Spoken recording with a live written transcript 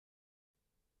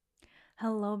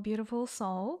Hello, beautiful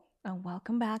soul, and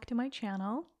welcome back to my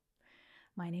channel.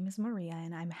 My name is Maria,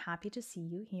 and I'm happy to see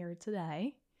you here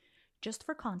today. Just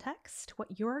for context,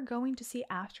 what you're going to see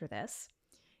after this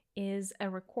is a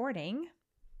recording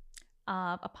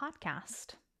of a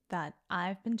podcast that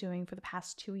I've been doing for the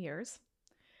past 2 years,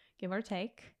 give or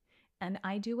take, and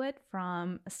I do it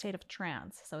from a state of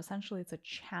trance. So essentially, it's a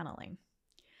channeling.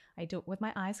 I do it with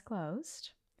my eyes closed.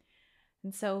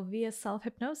 And so, via self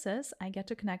hypnosis, I get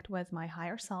to connect with my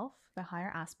higher self, the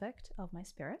higher aspect of my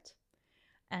spirit.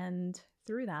 And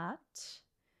through that,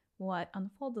 what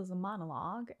unfolds is a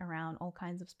monologue around all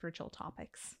kinds of spiritual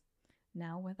topics.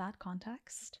 Now, with that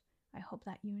context, I hope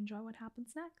that you enjoy what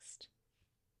happens next.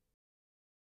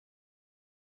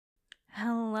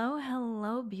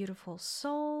 Hello, beautiful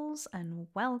souls, and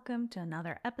welcome to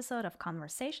another episode of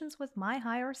Conversations with My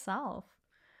Higher Self.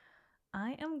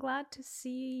 I am glad to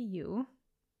see you.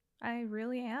 I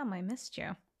really am. I missed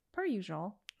you, per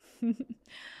usual.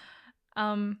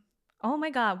 Oh my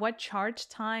God, what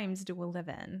charged times do we live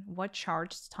in? What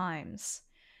charged times?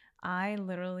 I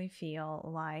literally feel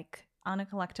like on a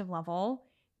collective level,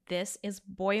 this is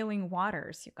boiling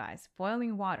waters, you guys,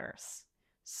 boiling waters.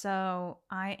 So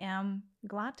I am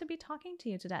glad to be talking to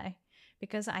you today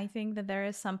because I think that there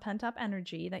is some pent up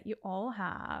energy that you all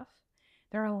have.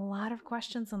 There are a lot of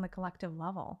questions on the collective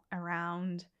level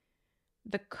around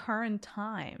the current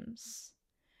times.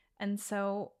 And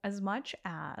so, as much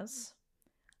as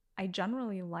I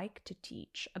generally like to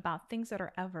teach about things that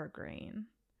are evergreen,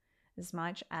 as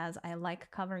much as I like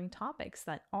covering topics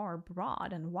that are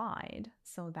broad and wide,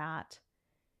 so that,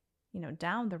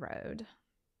 down the road,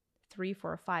 3,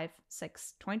 4, 5,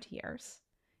 6, 20 years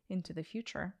into the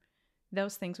future,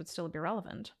 those things would still be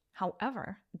relevant.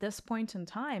 However, at this point in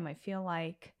time, I feel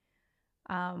like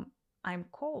I'm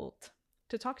called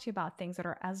to talk to you about things that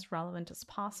are as relevant as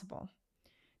possible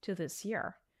to this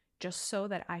year, just so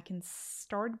that I can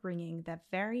start bringing that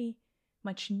very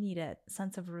much needed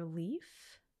sense of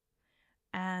relief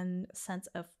and sense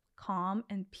of calm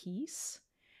and peace.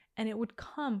 And it would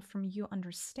come from you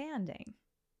understanding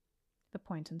the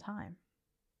point in time.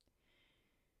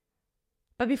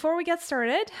 But before we get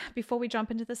started, before we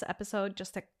jump into this episode,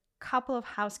 just a couple of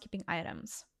housekeeping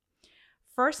items.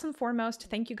 First and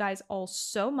foremost, thank you guys all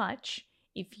so much.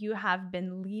 If you have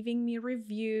been leaving me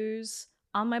reviews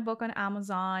on my book on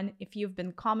Amazon, if you've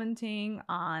been commenting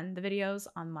on the videos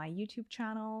on my YouTube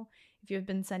channel, if you've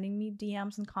been sending me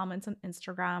DMs and comments on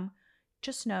Instagram,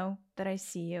 just know that I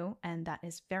see you and that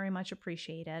is very much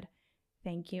appreciated.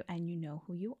 Thank you, and you know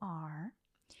who you are.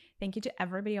 Thank you to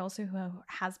everybody also who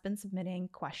has been submitting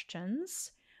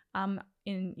questions on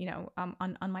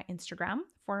my Instagram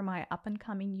for my up and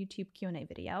coming YouTube Q&A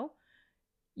video.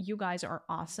 You guys are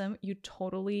awesome. You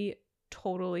totally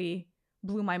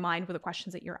blew my mind with the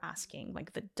questions that you're asking,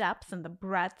 like the depth and the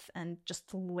breadth and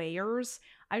just the layers.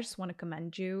 I just want to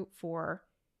commend you for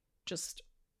just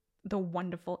the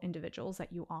wonderful individuals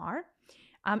that you are.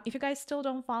 If you guys still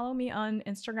don't follow me on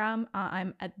Instagram,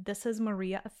 I'm at This Is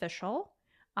Maria Official,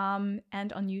 and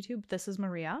on YouTube, This Is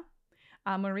Maria.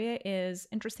 Maria is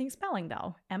interesting spelling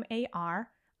though, Mariya.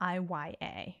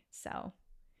 So,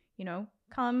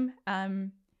 come,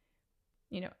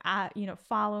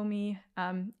 follow me,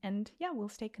 and yeah, we'll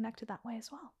stay connected that way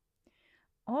as well.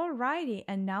 Alrighty,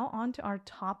 and now on to our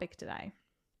topic today.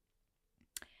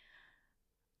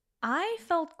 I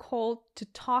felt called to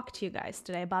talk to you guys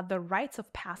today about the rites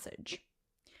of passage.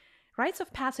 Rites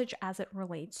of passage as it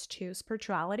relates to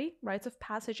spirituality, rites of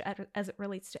passage as it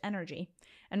relates to energy,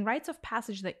 and rites of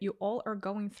passage that you all are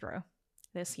going through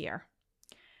this year.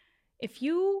 If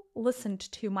you listened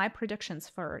to my predictions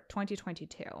for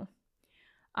 2022,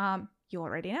 you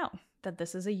already know that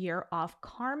this is a year of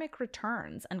karmic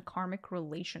returns and karmic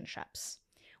relationships.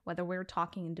 Whether we're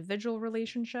talking individual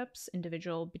relationships,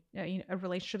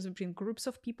 relationships between groups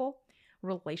of people,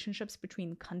 relationships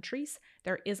between countries,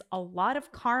 there is a lot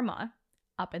of karma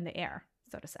up in the air,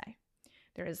 so to say.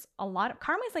 There is a lot of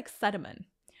karma is like sediment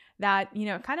that,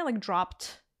 kind of like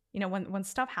dropped, when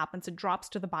stuff happens, it drops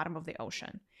to the bottom of the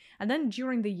ocean. And then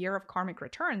during the year of karmic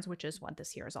returns, which is what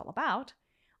this year is all about,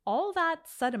 all that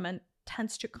sediment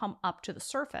tends to come up to the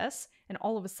surface, and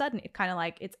all of a sudden it kind of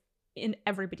like it's in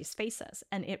everybody's faces,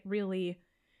 and it really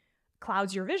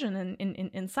clouds your vision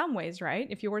in some ways, right?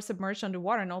 If you were submerged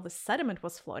underwater and all the sediment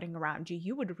was floating around you,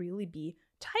 you would really be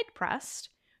tight pressed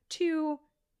to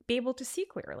be able to see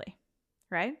clearly,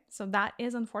 right? So that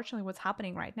is unfortunately what's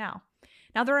happening right now.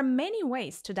 Now, there are many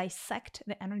ways to dissect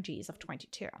the energies of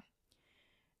 22.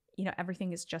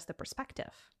 Everything is just a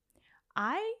perspective.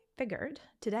 I figured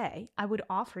today I would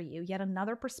offer you yet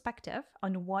another perspective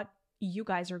on what you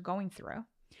guys are going through,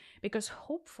 because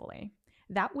hopefully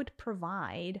that would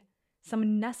provide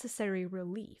some necessary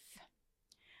relief.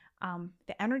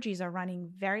 The energies are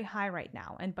running very high right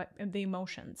now, but the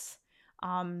emotions,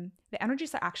 the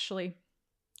energies are actually,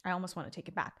 I almost want to take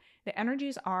it back. The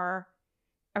energies are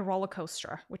a roller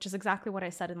coaster, which is exactly what I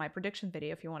said in my prediction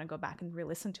video if you want to go back and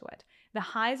re-listen to it. The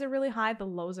highs are really high, the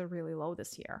lows are really low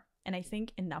this year. And I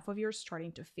think enough of you are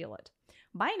starting to feel it.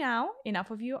 By now,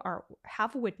 enough of you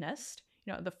have witnessed,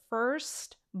 the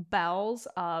first bells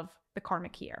of the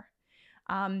karmic year.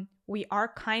 We are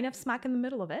kind of smack in the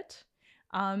middle of it.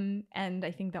 And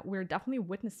I think that we're definitely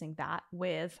witnessing that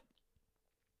with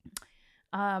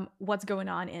what's going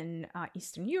on in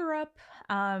Eastern Europe.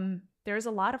 There's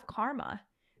a lot of karma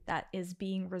that is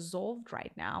being resolved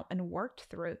right now and worked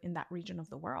through in that region of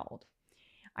the world.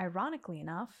 Ironically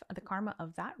enough, the karma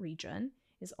of that region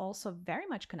is also very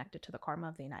much connected to the karma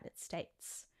of the United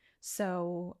States.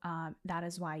 So that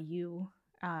is why you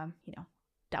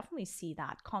definitely see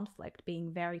that conflict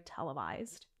being very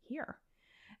televised here.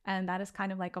 And that is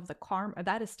kind of like of the karma,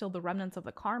 that is still the remnants of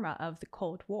the karma of the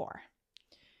Cold War.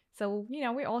 So, we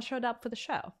all showed up for the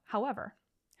show. However,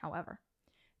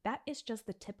 that is just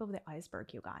the tip of the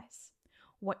iceberg, you guys.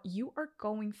 What you are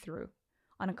going through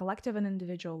on a collective and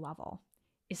individual level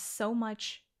is so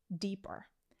much deeper.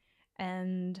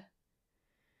 And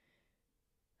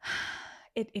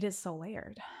it is so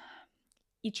layered.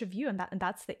 Each of you, and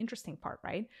that's the interesting part,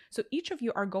 right? So each of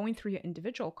you are going through your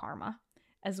individual karma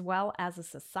as well as a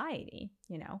society,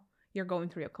 you're going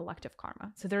through your collective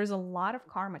karma. So there's a lot of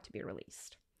karma to be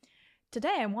released.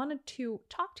 Today, I wanted to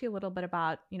talk to you a little bit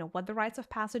about, what the rites of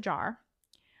passage are,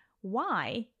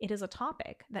 why it is a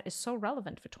topic that is so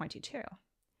relevant for 22,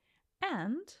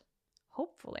 and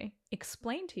hopefully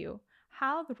explain to you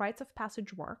how the rites of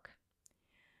passage work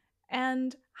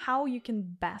and how you can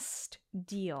best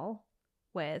deal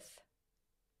with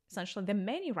essentially the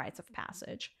many rites of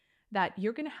passage that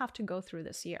you're going to have to go through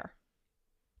this year.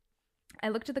 I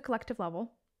looked at the collective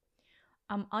level.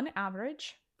 On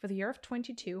average, for the year of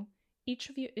 22, each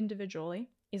of you individually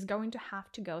is going to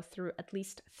have to go through at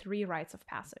least 3 rites of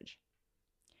passage.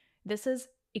 This is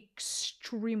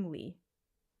extremely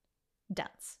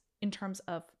dense in terms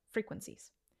of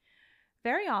frequencies.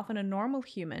 Very often, a normal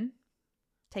human,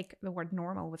 take the word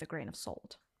normal with a grain of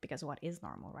salt, because what is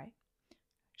normal, right?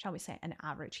 Shall we say an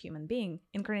average human being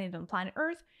incarnated on planet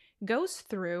Earth goes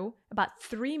through about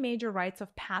 3 major rites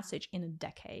of passage in a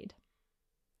decade.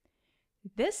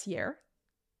 This year,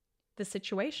 the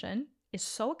situation is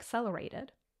so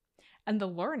accelerated and the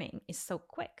learning is so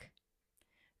quick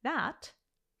that,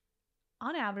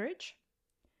 on average,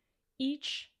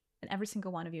 each and every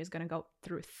single one of you is going to go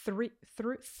through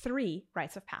three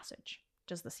rites of passage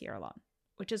just this year alone,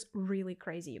 which is really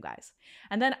crazy, you guys.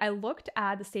 And then I looked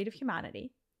at the state of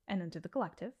humanity and into the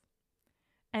collective,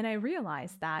 and I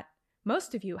realized that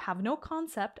most of you have no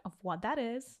concept of what that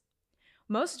is.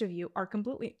 Most of you are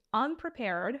completely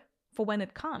unprepared for when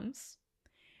it comes.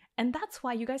 And that's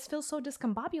why you guys feel so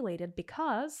discombobulated,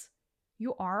 because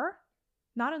you are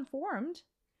not informed.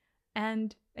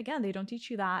 And again, they don't teach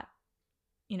you that,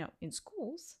 in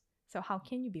schools. So how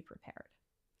can you be prepared?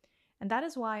 And that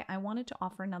is why I wanted to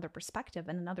offer another perspective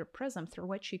and another prism through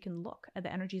which you can look at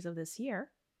the energies of this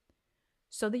year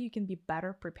so that you can be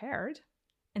better prepared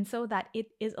and so that it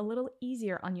is a little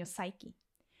easier on your psyche.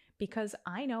 Because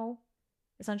I know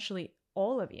essentially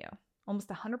all of you, almost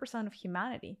 100% of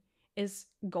humanity, is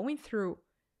going through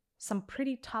some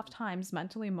pretty tough times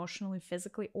mentally, emotionally,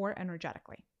 physically, or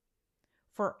energetically.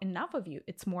 For enough of you,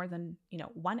 it's more than,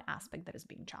 one aspect that is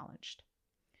being challenged.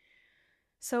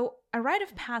 So a rite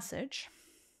of passage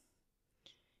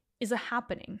is a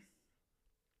happening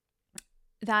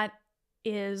that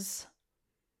is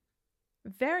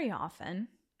very often,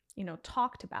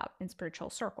 talked about in spiritual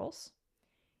circles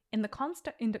in the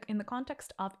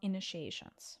context of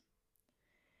initiations.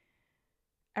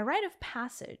 A rite of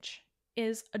passage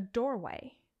is a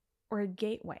doorway or a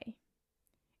gateway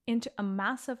into a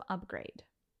massive upgrade.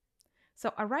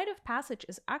 So a rite of passage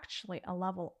is actually a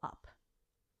level up.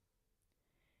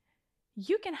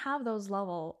 You can have those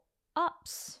level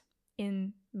ups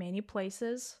in many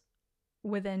places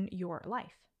within your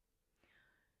life.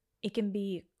 It can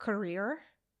be career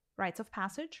rites of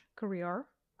passage, career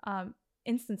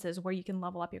instances where you can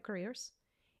level up your careers.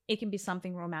 It can be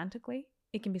something romantically.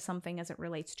 It can be something as it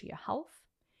relates to your health.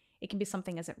 It can be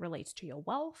something as it relates to your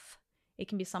wealth. It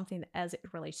can be something as it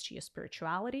relates to your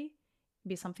spirituality. It can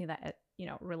be something that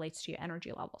relates to your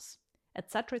energy levels,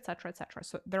 etc., etc., etc.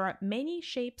 So there are many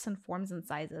shapes and forms and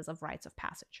sizes of rites of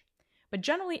passage, but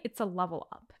generally it's a level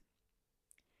up.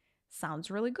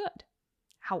 Sounds really good.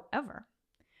 However,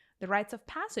 The rites of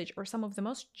passage are some of the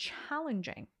most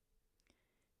challenging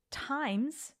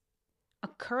times,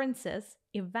 occurrences,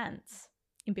 events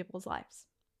in people's lives.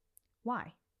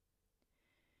 Why?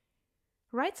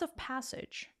 Rites of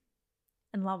passage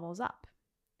and levels up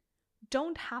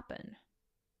don't happen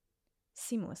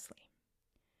seamlessly.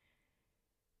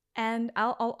 And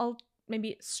I'll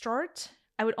maybe start.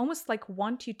 I would almost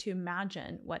want you to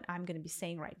imagine what I'm going to be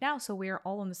saying right now, so we're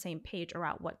all on the same page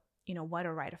around what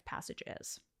a rite of passage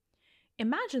is.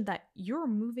 Imagine that you're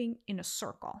moving in a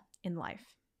circle in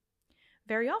life.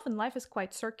 Very often, life is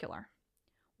quite circular.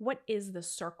 What is the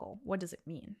circle? What does it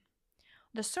mean?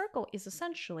 The circle is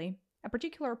essentially a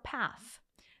particular path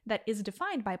that is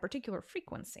defined by a particular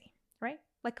frequency, right?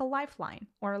 Like a lifeline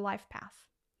or a life path.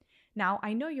 Now,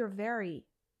 I know you're very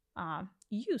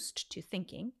used to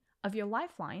thinking of your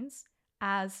lifelines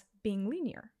as being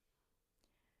linear,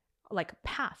 like a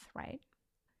path, right?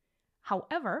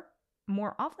 However,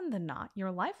 more often than not,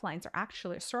 your lifelines are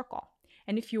actually a circle.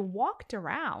 And if you walked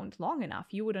around long enough,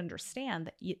 you would understand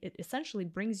that it essentially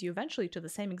brings you eventually to the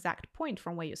same exact point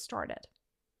from where you started.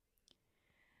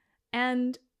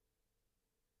 And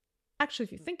actually,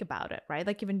 if you think about it, right,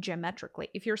 like even geometrically,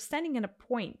 if you're standing in a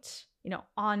point,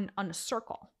 on a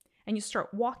circle and you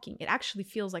start walking, it actually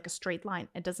feels like a straight line.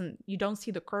 You don't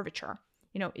see the curvature,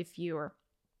 if you're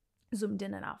zoomed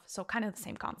in enough. So kind of the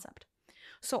same concept.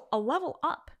 So a level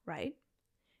up, right,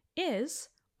 is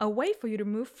a way for you to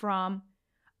move from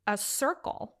a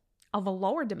circle of a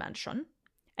lower dimension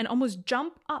and almost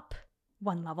jump up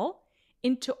one level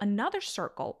into another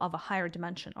circle of a higher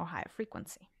dimension or higher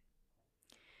frequency.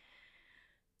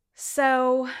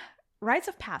 So rites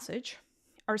of passage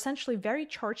are essentially very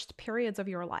charged periods of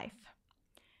your life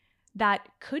that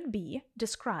could be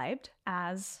described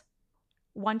as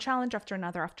one challenge after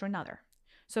another.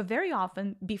 So very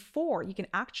often, before you can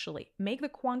actually make the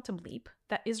quantum leap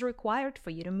that is required for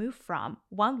you to move from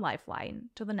one lifeline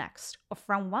to the next, or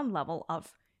from one level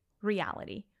of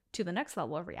reality to the next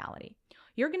level of reality,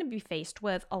 you're going to be faced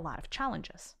with a lot of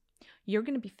challenges. You're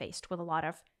going to be faced with a lot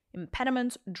of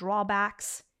impediments,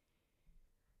 drawbacks,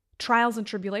 trials and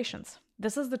tribulations.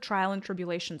 This is the trial and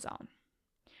tribulation zone.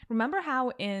 Remember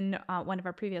how in one of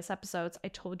our previous episodes, I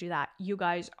told you that you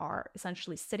guys are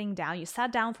essentially sitting down. You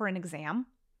sat down for an exam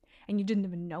and you didn't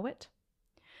even know it.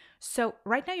 So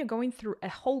right now you're going through a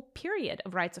whole period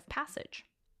of rites of passage.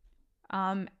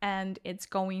 And it's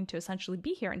going to essentially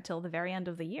be here until the very end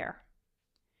of the year.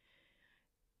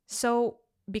 So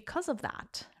because of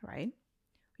that, right,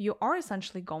 you are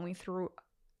essentially going through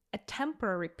a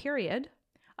temporary period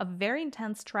of very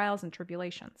intense trials and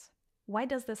tribulations. Why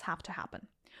does this have to happen?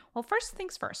 Well, first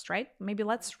things first, right? Maybe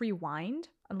let's rewind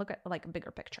and look at a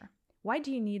bigger picture. Why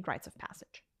do you need rites of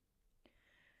passage?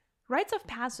 Rites of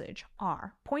passage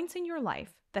are points in your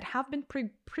life that have been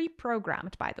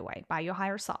pre-programmed, by the way, by your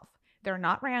higher self. They're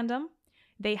not random.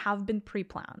 They have been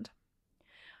pre-planned.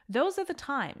 Those are the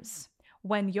times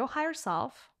when your higher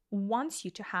self wants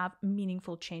you to have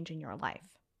meaningful change in your life.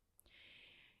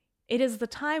 It is the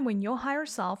time when your higher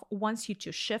self wants you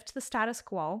to shift the status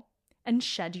quo and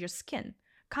shed your skin.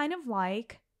 Kind of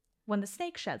like when the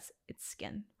snake sheds its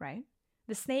skin, right?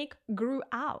 The snake grew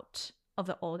out of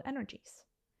the old energies.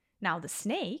 Now, the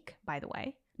snake, by the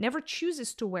way, never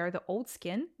chooses to wear the old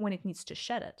skin when it needs to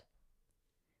shed it.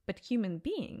 But human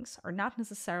beings are not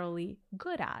necessarily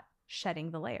good at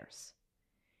shedding the layers.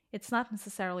 It's not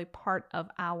necessarily part of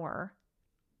our,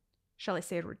 shall I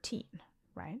say, routine,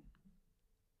 right?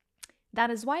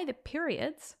 That is why the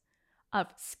periods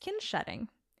of skin shedding,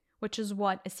 which is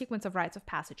what a sequence of rites of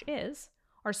passage is,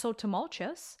 are so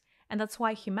tumultuous, and that's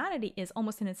why humanity is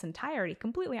almost in its entirety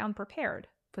completely unprepared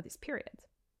for these periods.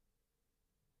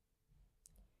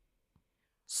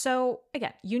 So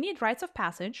again, you need rites of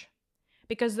passage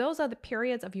because those are the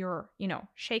periods of your,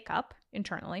 shake up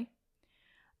internally,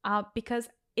 because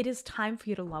it is time for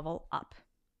you to level up.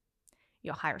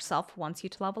 Your higher self wants you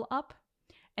to level up,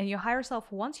 and your higher self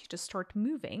wants you to start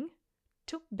moving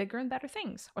to bigger and better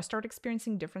things or start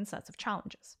experiencing different sets of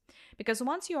challenges. Because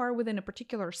once you are within a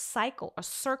particular cycle, a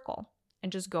circle,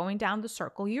 and just going down the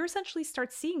circle, you essentially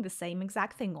start seeing the same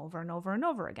exact thing over and over and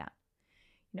over again.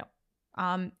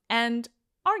 And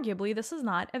arguably, this is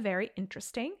not a very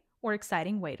interesting or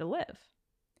exciting way to live.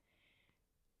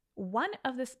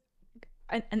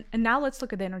 And now let's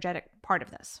look at the energetic part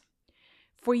of this.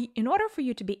 In order for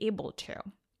you to be able to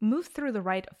move through the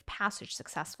rite of passage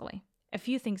successfully, a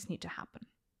few things need to happen.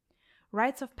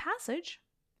 Rites of passage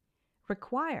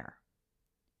require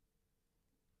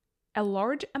a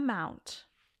large amount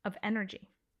of energy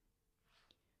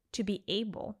to be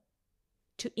able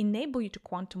to enable you to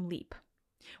quantum leap.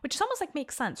 which is almost like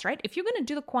makes sense, right? If you're going to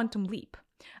do the quantum leap,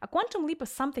 a quantum leap is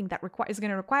something that is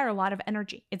going to require a lot of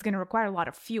energy. It's going to require a lot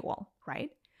of fuel, right?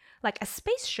 Like a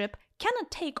spaceship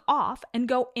cannot take off and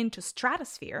go into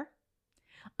stratosphere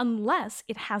unless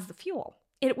it has the fuel.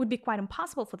 It would be quite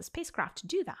impossible for the spacecraft to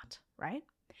do that, right?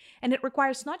 And it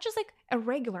requires not just like a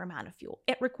regular amount of fuel,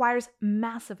 it requires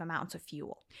massive amounts of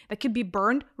fuel that could be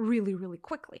burned really, really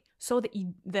quickly so that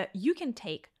you can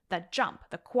take that jump,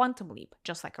 the quantum leap,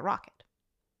 just like a rocket.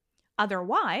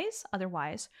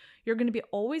 Otherwise, you're going to be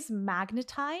always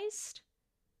magnetized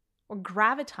or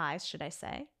gravitized, should I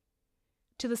say,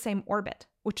 to the same orbit,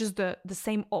 which is the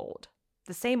same old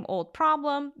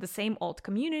problem, the same old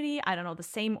community, the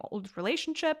same old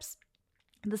relationships,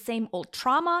 the same old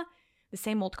trauma, the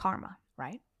same old karma,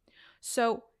 right?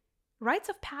 So rites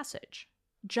of passage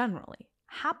generally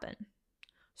happen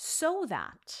so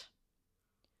that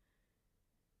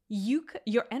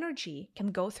your energy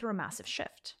can go through a massive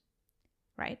shift,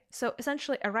 right? So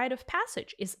essentially a rite of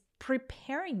passage is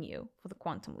preparing you for the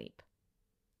quantum leap.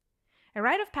 A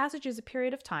rite of passage is a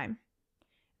period of time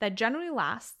that generally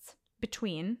lasts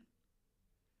between,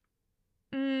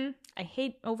 I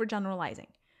hate overgeneralizing,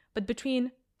 but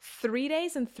between 3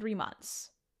 days and 3 months,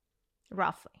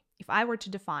 roughly, if I were to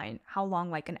define how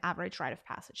long like an average rite of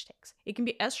passage takes. It can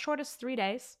be as short as 3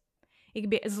 days. It can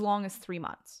be as long as 3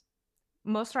 months.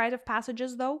 Most rite of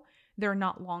passages, though, they're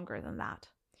not longer than that.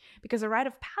 Because a rite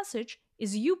of passage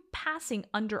is you passing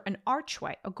under an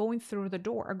archway or going through the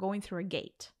door or going through a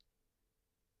gate.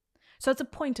 So it's a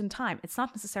point in time. It's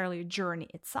not necessarily a journey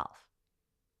itself.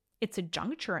 It's a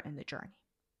juncture in the journey.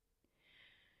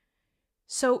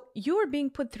 So you are being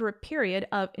put through a period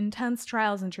of intense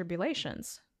trials and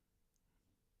tribulations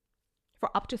for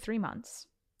up to 3 months.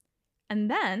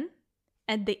 And then,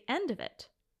 at the end of it,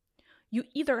 you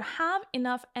either have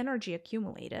enough energy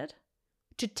accumulated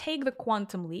to take the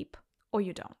quantum leap or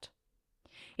you don't.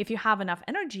 If you have enough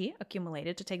energy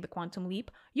accumulated to take the quantum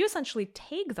leap, you essentially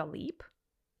take the leap,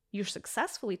 you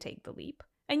successfully take the leap,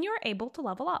 and you're able to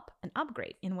level up and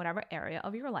upgrade in whatever area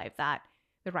of your life that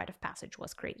the rite of passage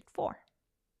was created for.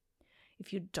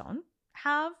 If you don't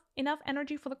have enough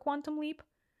energy for the quantum leap,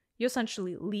 you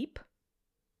essentially leap,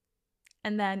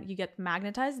 and then you get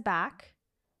magnetized back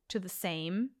to the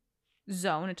same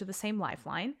zone and to the same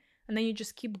lifeline, and then you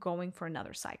just keep going for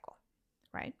another cycle,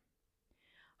 right?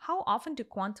 How often do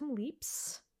quantum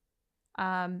leaps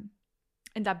end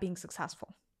up being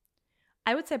successful?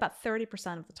 I would say about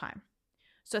 30% of the time.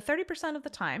 So 30% of the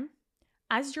time,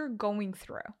 as you're going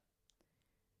through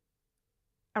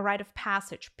a rite of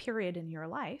passage period in your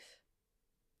life,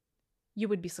 you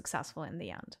would be successful in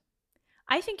the end.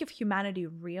 I think if humanity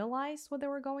realized what they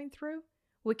were going through,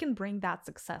 we can bring that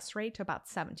success rate to about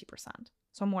 70%,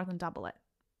 so more than double it.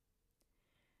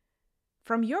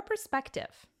 From your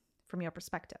perspective,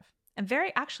 and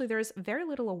there is very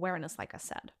little awareness, like I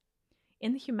said,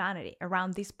 in the humanity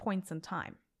around these points in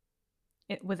time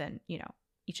within,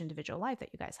 each individual life that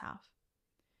you guys have.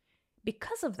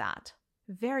 Because of that,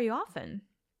 very often,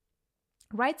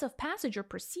 rites of passage are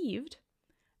perceived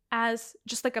as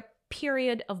just like a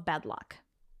period of bad luck,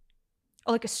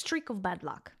 or like a streak of bad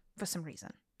luck for some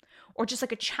reason, or just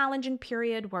like a challenging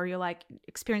period where you're like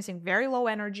experiencing very low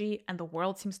energy and the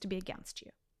world seems to be against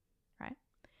you, right?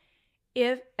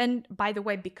 And by the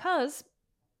way, because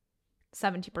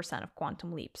 70% of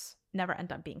quantum leaps never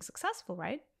end up being successful,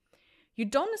 right? You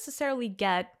don't necessarily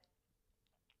get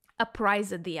a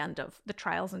prize at the end of the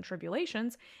trials and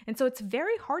tribulations. And so it's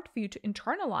very hard for you to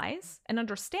internalize and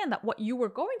understand that what you were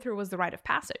going through was the rite of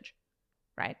passage,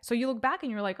 right? So you look back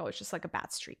and you're like, oh, it's just like a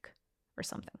bad streak or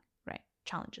something, right?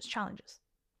 Challenges.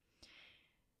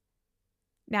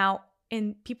 Now,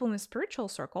 in people in the spiritual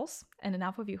circles, and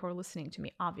enough of you who are listening to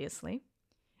me, obviously,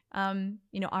 are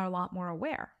a lot more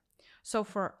aware. So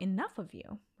for enough of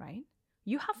you, right,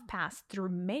 you have passed through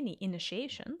many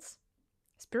initiations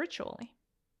spiritually.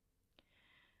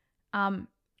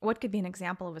 What could be an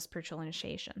example of a spiritual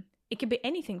initiation? It could be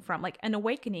anything from, like, an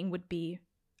awakening would be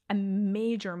a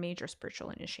major, major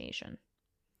spiritual initiation.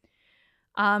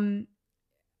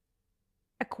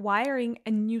 Acquiring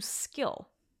a new skill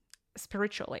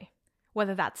spiritually,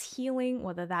 whether that's healing,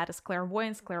 whether that is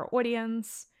clairvoyance,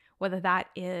 clairaudience, whether that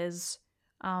is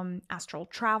astral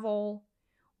travel,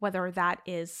 whether that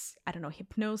is,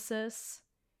 hypnosis,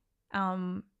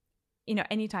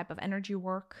 any type of energy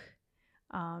work,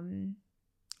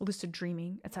 lucid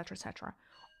dreaming, etc., etc.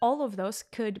 All of those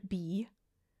could be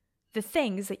the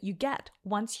things that you get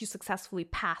once you successfully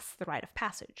pass the rite of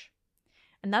passage.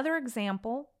 Another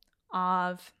example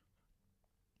of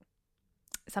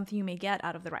something you may get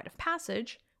out of the rite of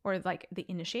passage, or like the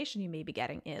initiation you may be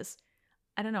getting, is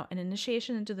I don't know, an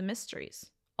initiation into the mysteries.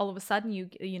 All of a sudden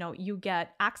you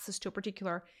get access to a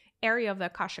particular area of the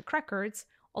Akashic records.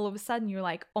 All of a sudden you're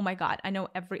like, oh my God, I know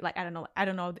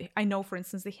I know, for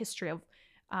instance, the history of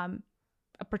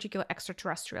a particular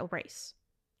extraterrestrial race,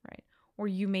 right? Or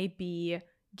you may be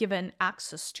given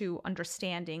access to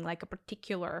understanding like a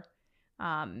particular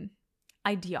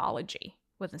ideology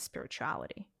within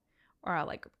spirituality, or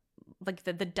like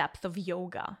the depth of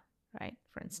yoga, right?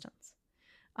 For instance,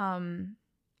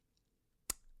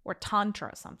 or tantra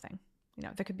or something.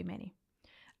 There could be many.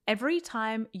 Every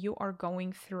time you are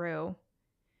going through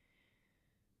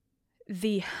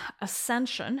the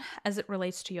ascension as it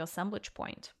relates to your assemblage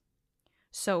point.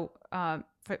 So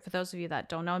for those of you that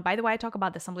don't know, and by the way, I talk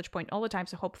about the assemblage point all the time,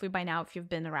 so hopefully by now, if you've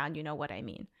been around, you know what I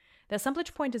mean. The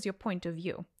assemblage point is your point of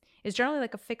view. It's generally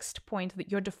like a fixed point,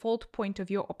 that your default point of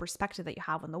view or perspective that you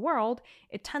have on the world.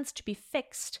 It tends to be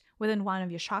fixed within one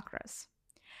of your chakras.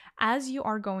 As you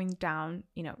are going down,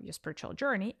 your spiritual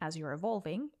journey, as you're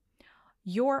evolving,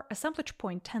 your assemblage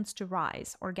point tends to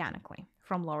rise organically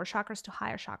from lower chakras to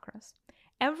higher chakras.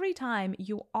 Every time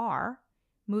you are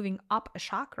moving up a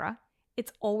chakra,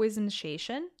 it's always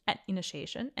initiation, and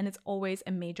it's always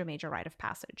a major, major rite of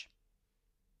passage.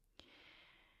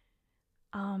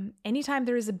 Anytime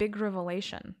there is a big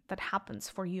revelation that happens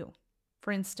for you,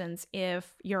 for instance,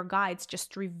 if your guides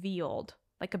just revealed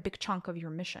like a big chunk of your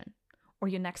mission or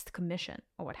your next commission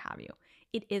or what have you,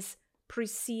 it is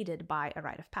preceded by a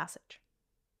rite of passage.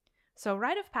 So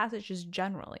rite of passage is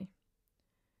generally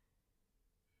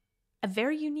a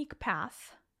very unique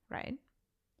path, right,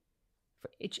 for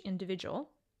each individual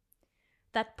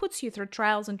that puts you through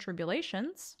trials and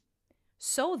tribulations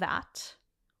so that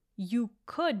you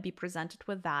could be presented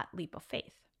with that leap of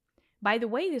faith. By the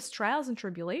way, these trials and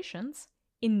tribulations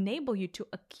enable you to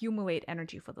accumulate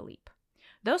energy for the leap.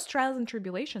 Those trials and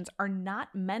tribulations are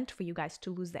not meant for you guys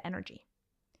to lose the energy.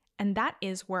 And that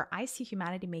is where I see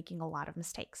humanity making a lot of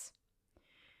mistakes.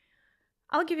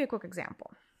 I'll give you a quick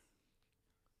example.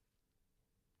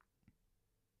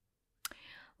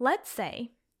 Let's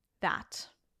say that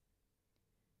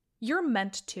you're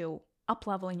meant to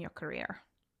up-level in your career.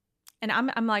 And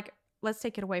I'm like, let's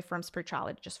take it away from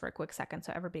spirituality just for a quick second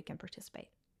so everybody can participate.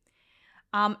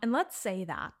 And let's say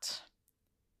that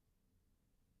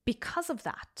because of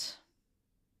that,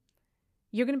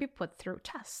 you're going to be put through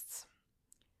tests.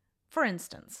 For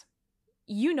instance,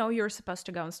 you're supposed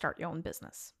to go and start your own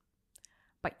business,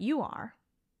 but you are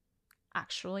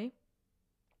actually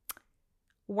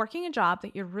working a job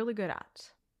that you're really good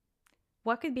at.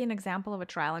 What could be an example of a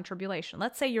trial and tribulation?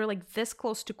 Let's say you're like this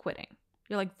close to quitting.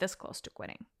 And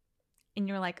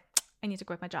you're like, I need to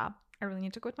quit my job. I really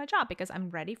need to quit my job because I'm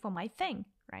ready for my thing,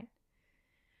 right?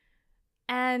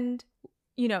 And,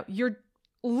 you're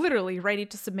literally ready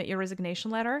to submit your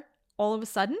resignation letter. All of a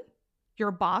sudden,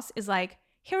 your boss is like,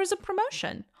 here's a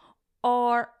promotion.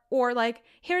 Or like,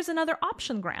 here's another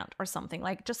option grant or something.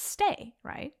 Like, just stay,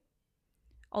 right?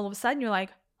 All of a sudden, you're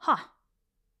like,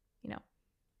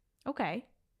 okay.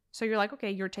 So you're like,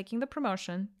 okay, you're taking the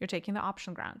promotion. You're taking the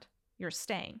option grant. You're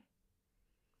staying.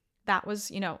 That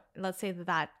was, let's say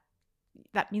that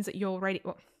means that you're already,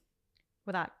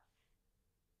 without,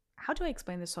 how do I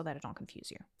explain this so that I don't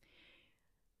confuse you?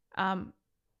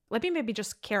 Let me maybe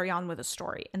just carry on with the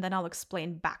story and then I'll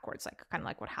explain backwards, like kind of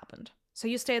like what happened. So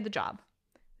you stay at the job.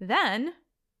 Then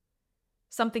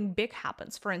something big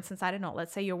happens. For instance, I don't know,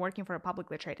 let's say you're working for a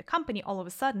publicly traded company. All of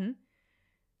a sudden,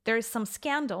 there is some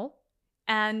scandal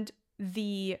and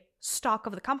the stock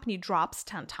of the company drops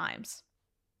 10 times.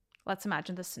 Let's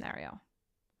imagine this scenario.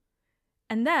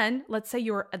 And then let's say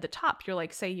you're at the top. You're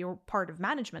like, say you're part of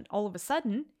management. All of a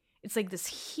sudden, it's like this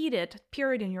heated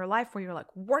period in your life where you're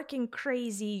like working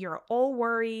crazy. You're all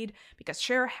worried because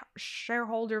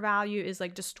shareholder value is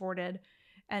like distorted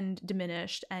and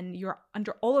diminished. And you're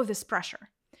under all of this pressure.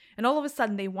 And all of a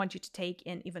sudden, they want you to take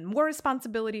in even more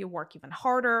responsibility, work even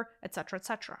harder,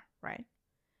 etc., right?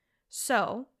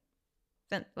 So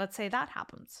then let's say that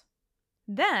happens.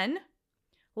 Then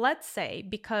let's say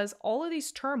because all of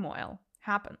these turmoil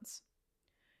happens,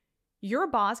 your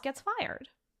boss gets fired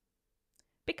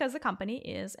because the company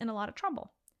is in a lot of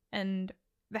trouble and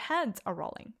the heads are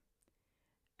rolling.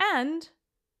 And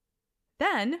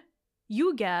then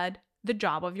you get the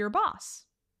job of your boss,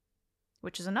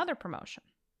 which is another promotion.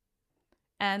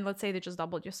 And let's say they just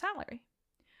doubled your salary.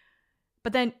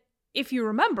 But then if you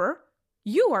remember,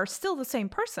 you are still the same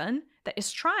person that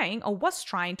is trying or was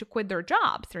trying to quit their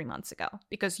job 3 months ago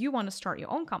because you want to start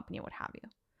your own company, what have you.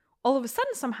 All of a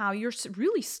sudden, somehow, you're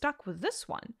really stuck with this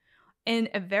one in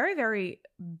a very, very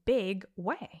big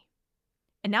way.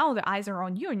 And now the eyes are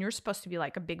on you and you're supposed to be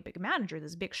like a big, big manager,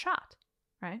 this big shot.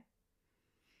 right?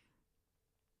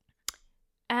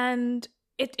 And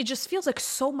it just feels like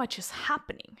so much is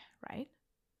happening, right?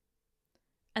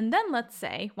 And then let's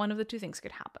say one of the two things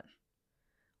could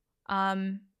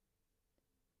happen.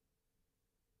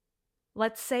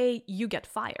 Let's say you get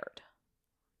fired.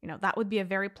 That would be a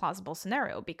very plausible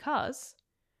scenario because,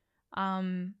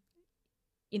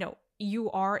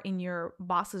 you are in your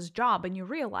boss's job and you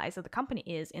realize that the company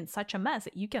is in such a mess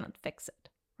that you cannot fix it,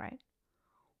 right?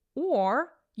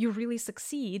 Or you really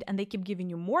succeed and they keep giving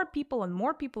you more people and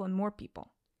more people and more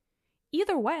people.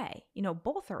 Either way,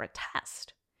 both are a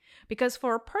test. Because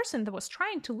for a person that was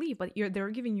trying to leave, but they're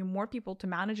giving you more people to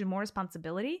manage and more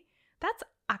responsibility, that's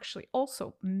actually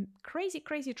also crazy,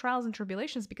 crazy trials and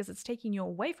tribulations because it's taking you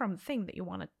away from the thing that you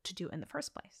wanted to do in the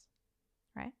first place,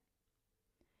 right?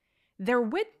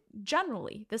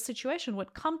 Generally, this situation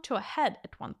would come to a head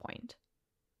at one point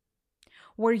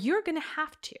where you're going to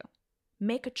have to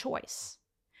make a choice.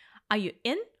 Are you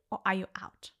in or are you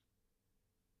out?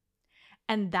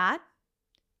 And that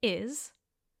is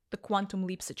the quantum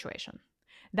leap situation.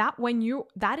 That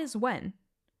is when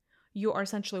you are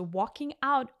essentially walking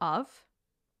out of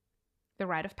the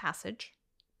rite of passage,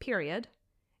 period,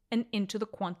 and into the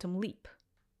quantum leap.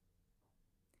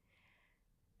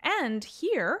 And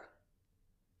here,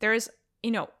 there's,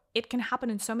 it can happen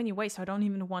in so many ways, so I don't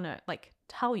even want to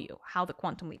tell you how the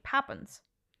quantum leap happens.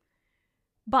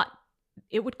 But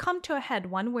it would come to a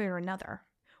head one way or another,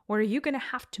 where you're going to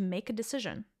have to make a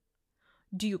decision.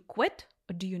 Do you quit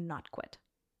or do you not quit?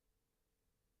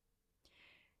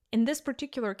 In this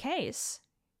particular case,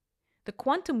 the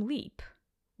quantum leap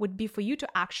would be for you to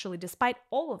actually, despite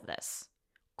all of this,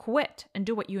 quit and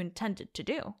do what you intended to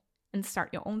do and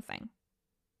start your own thing.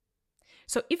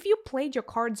 So if you played your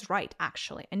cards right,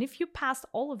 actually, and if you passed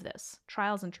all of this,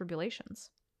 trials and tribulations,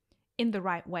 in the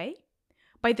right way,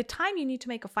 by the time you need to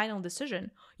make a final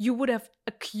decision, you would have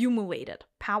accumulated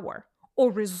power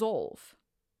or resolve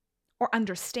or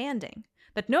understanding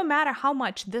that no matter how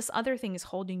much this other thing is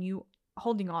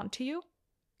holding on to you,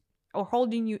 or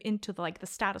holding you into the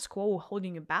status quo or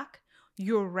holding you back,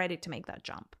 you're ready to make that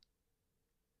jump,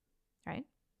 right?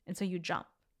 And so you jump.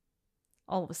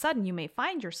 All of a sudden, you may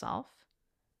find yourself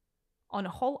on a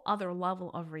whole other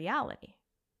level of reality,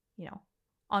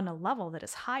 on a level that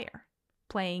is higher,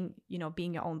 playing,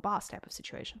 being your own boss type of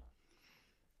situation.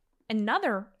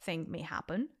 Another thing may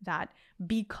happen that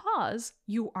because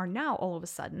you are now all of a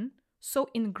sudden so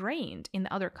ingrained in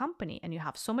the other company and you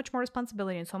have so much more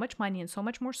responsibility and so much money and so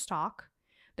much more stock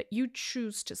that you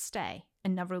choose to stay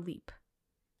and never leap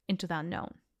into the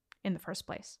unknown in the first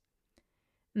place.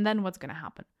 And then what's going to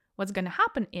happen? What's going to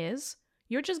happen is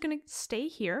you're just going to stay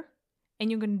here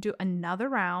and you're going to do another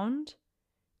round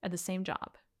at the same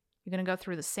job. You're going to go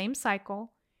through the same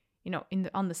cycle,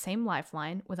 on the same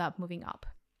lifeline without moving up.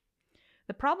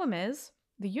 The problem is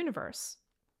the universe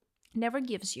never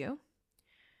gives you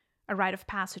a rite of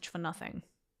passage for nothing.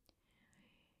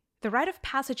 The rite of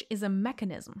passage is a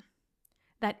mechanism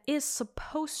that is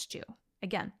supposed to,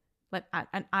 again,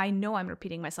 and I know I'm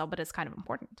repeating myself, but it's kind of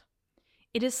important.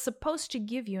 It is supposed to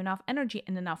give you enough energy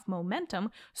and enough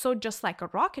momentum so just like a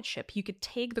rocket ship, you could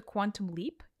take the quantum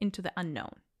leap into the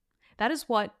unknown. That is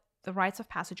what the rites of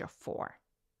passage are for.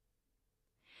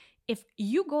 If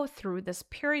you go through this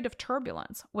period of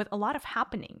turbulence with a lot of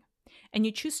happening and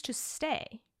you choose to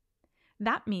stay,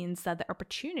 that means that the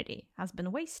opportunity has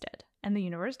been wasted and the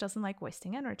universe doesn't like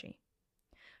wasting energy.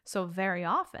 So very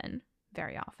often,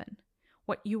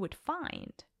 what you would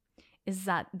find is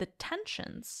that the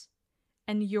tensions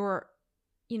and your,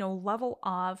 level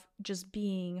of just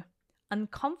being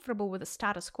uncomfortable with the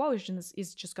status quo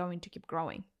is just going to keep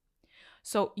growing.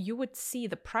 So you would see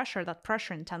that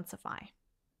pressure intensify,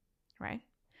 right?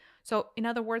 So in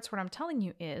other words, what I'm telling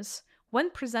you is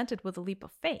when presented with a leap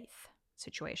of faith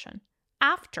situation,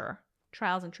 after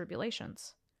trials and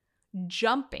tribulations,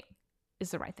 jumping is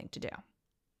the right thing to do.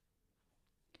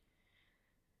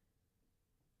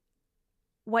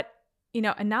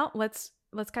 And now let's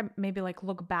kind of maybe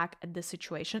look back at this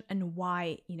situation and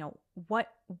why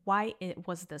it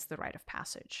was this the rite of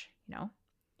passage,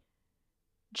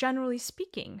 Generally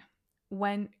speaking,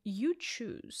 when you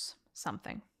choose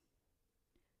something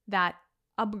that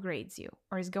upgrades you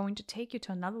or is going to take you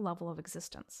to another level of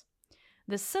existence,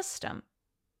 the system,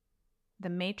 the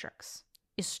matrix,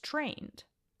 is trained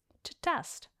to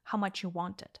test how much you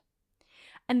want it.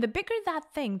 And the bigger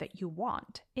that thing that you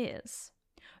want is,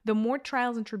 the more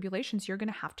trials and tribulations you're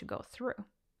going to have to go through.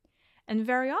 And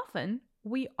very often,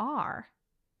 we are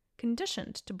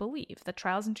conditioned to believe that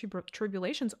trials and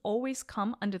tribulations always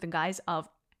come under the guise of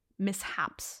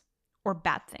mishaps or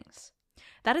bad things.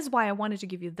 That is why I wanted to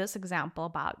give you this example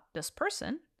about this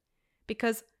person,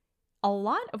 because a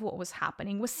lot of what was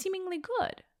happening was seemingly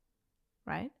good,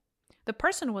 right? The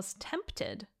person was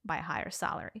tempted by a higher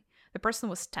salary. The person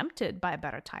was tempted by a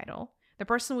better title. The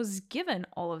person was given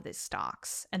all of these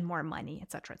stocks and more money,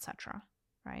 etc.,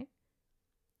 right?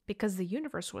 Because the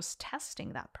universe was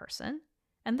testing that person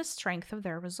and the strength of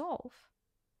their resolve.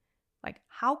 Like,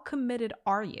 how committed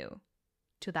are you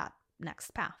to that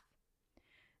next path?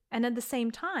 And at the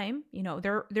same time,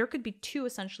 there could be two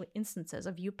essentially instances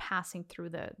of you passing through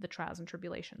the trials and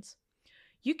tribulations.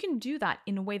 You can do that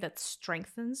in a way that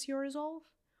strengthens your resolve,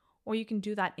 or you can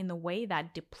do that in a way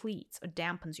that depletes or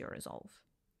dampens your resolve.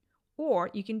 Or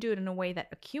you can do it in a way that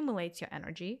accumulates your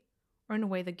energy, or in a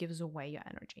way that gives away your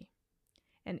energy.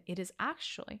 And it is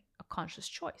actually a conscious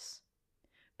choice.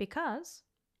 Because,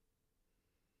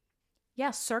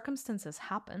 yes, circumstances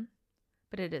happen,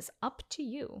 but it is up to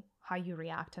you how you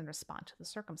react and respond to the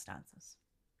circumstances,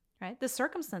 right? The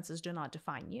circumstances do not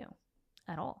define you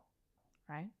at all,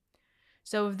 right?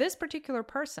 So if this particular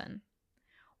person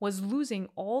was losing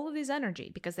all of this energy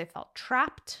because they felt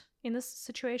trapped in this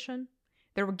situation,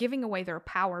 they were giving away their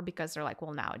power because they're like,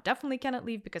 well, now I definitely cannot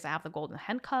leave because I have the golden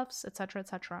handcuffs, etc.,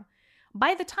 etc.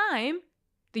 By the time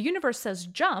the universe says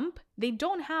jump, they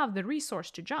don't have the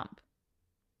resource to jump.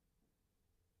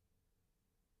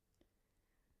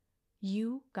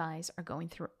 You guys are going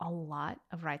through a lot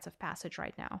of rites of passage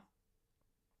right now.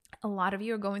 A lot of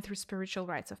you are going through spiritual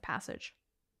rites of passage.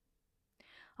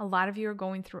 A lot of you are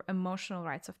going through emotional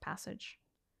rites of passage,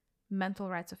 mental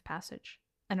rites of passage,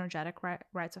 energetic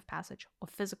rites of passage, or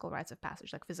physical rites of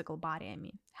passage, like physical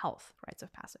body, health rites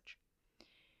of passage.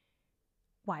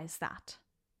 Why is that?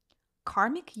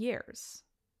 Karmic years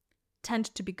tend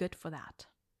to be good for that.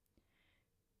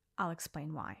 I'll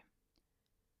explain why.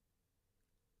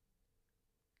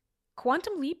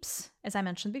 Quantum leaps, as I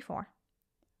mentioned before,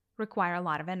 require a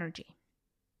lot of energy.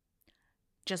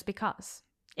 Just because.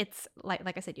 It's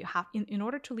like I said, you have in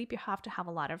order to leap, you have to have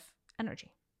a lot of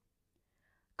energy.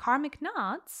 Karmic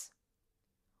knots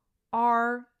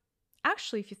are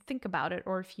actually, if you think about it,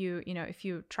 or if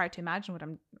you try to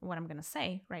imagine what I'm going to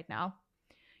say right now,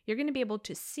 you're going to be able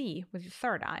to see with your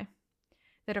third eye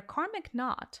that a karmic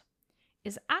knot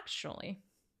is actually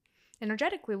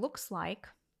energetically looks like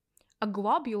a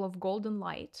globule of golden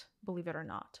light, believe it or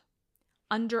not,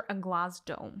 under a glass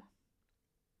dome.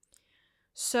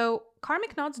 So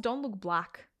karmic knots don't look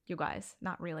black, you guys,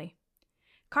 not really.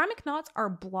 Karmic knots are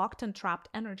blocked and trapped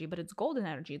energy, but it's golden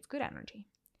energy, it's good energy.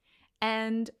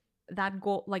 And that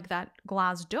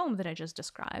glass dome that I just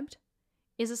described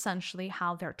is essentially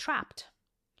how they're trapped.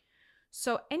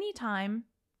 So anytime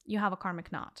you have a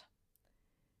karmic knot,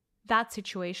 that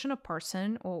situation, a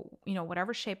person, or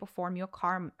whatever shape or form your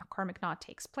karmic knot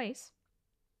takes place,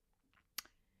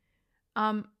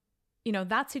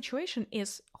 that situation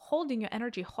is holding your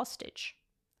energy hostage,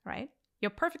 right?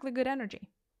 Your perfectly good energy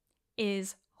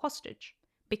is hostage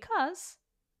because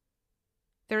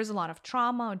there's a lot of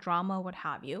trauma or drama, what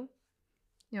have you,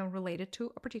 related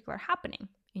to a particular happening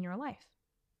in your life.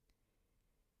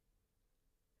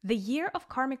 The year of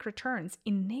karmic returns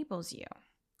enables you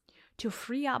to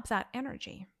free up that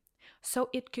energy so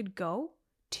it could go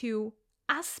to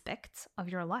aspects of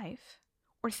your life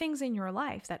or things in your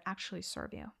life that actually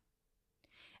serve you.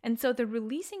 And so the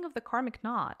releasing of the karmic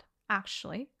knot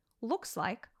actually looks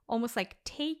like almost like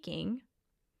taking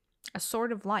a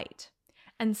sword of light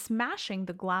and smashing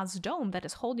the glass dome that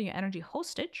is holding your energy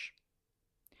hostage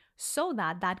so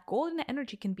that that golden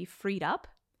energy can be freed up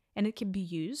and it can be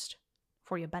used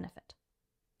for your benefit.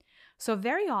 So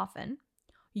very often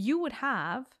you would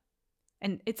have,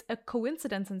 and it's a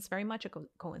coincidence and it's very much a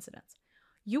coincidence,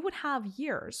 you would have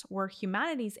years where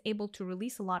humanity is able to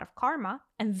release a lot of karma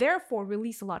and therefore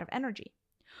release a lot of energy.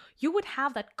 You would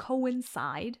have that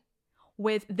coincide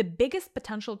with the biggest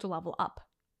potential to level up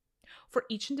for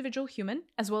each individual human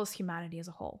as well as humanity as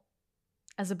a whole.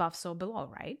 As above, so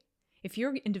below, right? If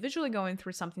you're individually going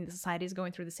through something, the society is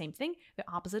going through the same thing, the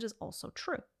opposite is also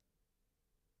true.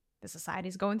 The society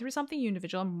is going through something, you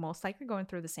individual are most likely going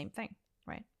through the same thing,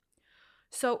 right?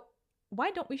 So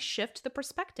why don't we shift the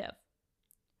perspective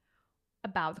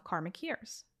about the karmic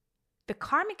years? The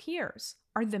karmic years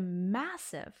are the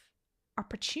massive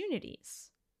opportunities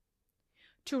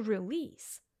to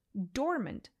release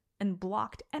dormant and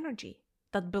blocked energy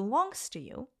that belongs to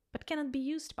you but cannot be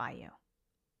used by you.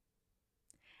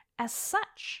 As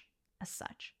such,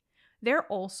 they're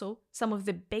also some of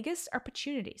the biggest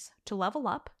opportunities to level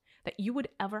up that you would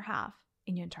ever have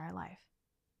in your entire life.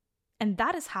 And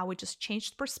that is how it just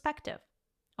changed perspective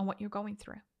on what you're going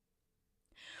through.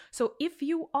 So if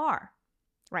you are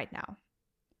right now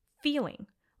feeling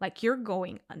like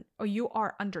you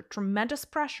are under tremendous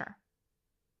pressure,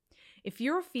 if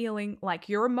you're feeling like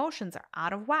your emotions are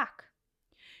out of whack,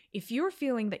 if you're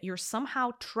feeling that you're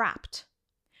somehow trapped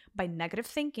by negative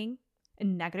thinking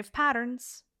and negative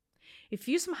patterns, if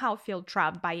you somehow feel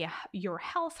trapped by your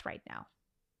health right now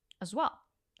as well,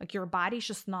 like your body's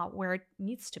just not where it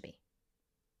needs to be.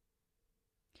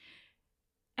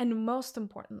 And most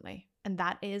importantly, and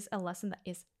that is a lesson that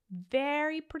is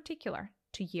very particular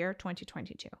to year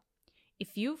 2022,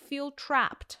 if you feel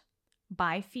trapped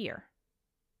by fear,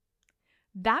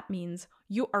 that means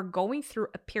you are going through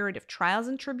a period of trials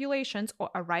and tribulations or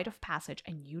a rite of passage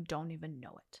and you don't even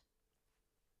know it.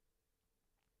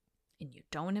 And you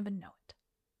don't even know it.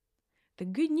 The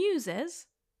good news is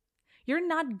you're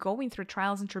not going through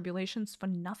trials and tribulations for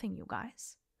nothing, you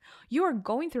guys. You are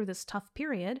going through this tough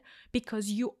period because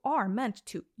you are meant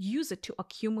to use it to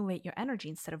accumulate your energy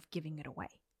instead of giving it away.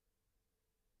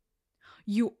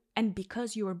 And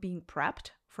because you are being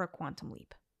prepped for a quantum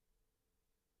leap.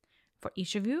 For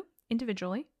each of you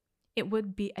individually, it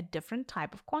would be a different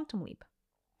type of quantum leap.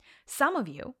 Some of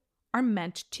you are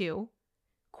meant to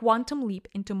quantum leap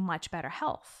into much better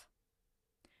health.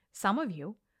 Some of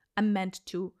you are meant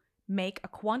to make a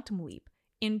quantum leap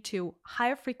into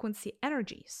higher frequency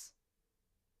energies,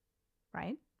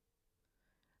 right?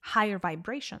 Higher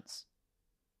vibrations.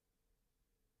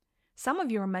 Some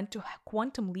of you are meant to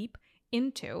quantum leap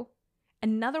into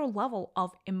another level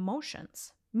of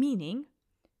emotions, meaning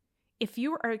if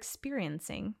you are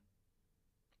experiencing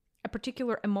a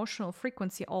particular emotional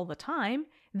frequency all the time,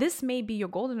 this may be your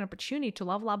golden opportunity to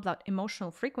level up that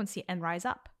emotional frequency and rise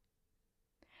up.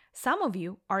 Some of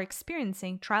you are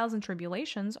experiencing trials and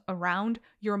tribulations around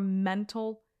your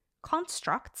mental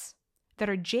constructs that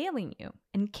are jailing you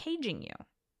and caging you.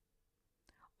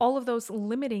 All of those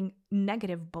limiting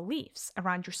negative beliefs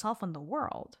around yourself and the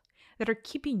world that are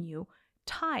keeping you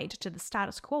tied to the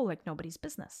status quo like nobody's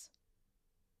business.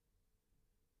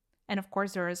 And of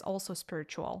course, there is also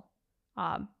spiritual,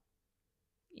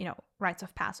 rites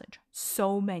of passage.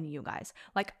 So many, you guys,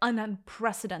 like an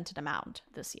unprecedented amount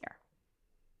this year.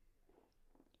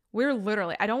 We're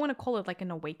literally, I don't want to call it like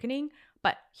an awakening,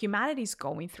 but humanity's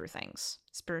going through things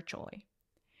spiritually.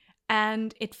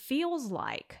 And it feels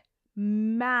like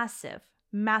massive,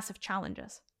 massive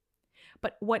challenges.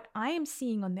 But what I am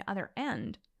seeing on the other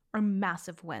end are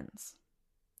massive wins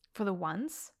for the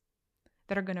ones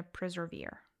that are going to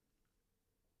persevere.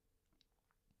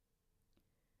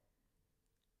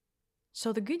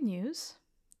 So the good news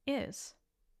is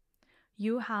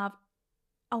you have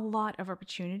a lot of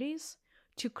opportunities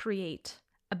to create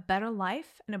a better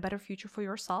life and a better future for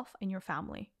yourself and your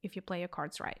family if you play your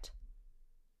cards right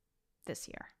this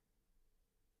year.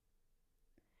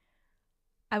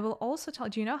 I will also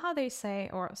do you know how they say,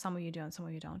 or some of you do and some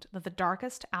of you don't, that the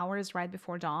darkest hour is right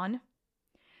before dawn?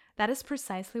 That is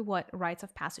precisely what rites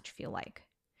of passage feel like.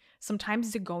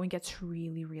 Sometimes the going gets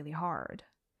really, really hard.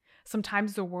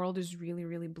 Sometimes the world is really,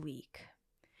 really bleak.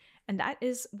 And that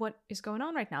is what is going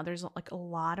on right now. There's like a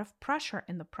lot of pressure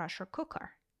in the pressure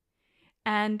cooker.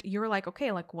 And you're like,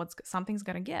 okay, like something's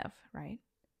going to give, right?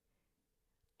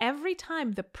 Every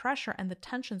time the pressure and the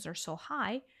tensions are so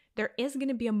high, there is going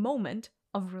to be a moment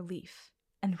of relief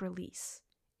and release.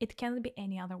 It can't be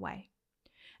any other way.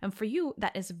 And for you,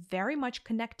 that is very much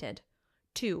connected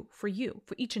to, for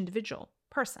each individual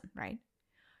person, right?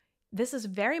 This is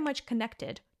very much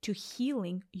connected to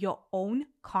healing your own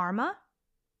karma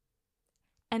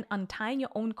and untying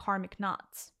your own karmic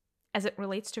knots as it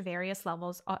relates to various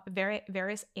levels,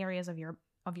 various areas of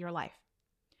your life.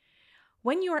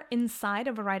 When you are inside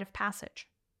of a rite of passage,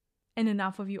 and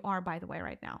enough of you are, by the way,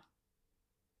 right now,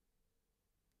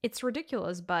 it's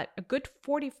ridiculous, but a good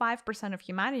 45% of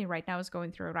humanity right now is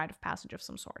going through a rite of passage of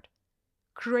some sort.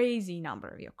 Crazy number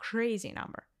of you, crazy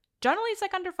number. Generally, it's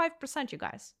like under 5%, you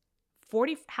guys.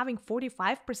 Having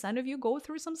 45% of you go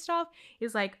through some stuff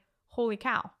is like, holy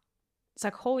cow. It's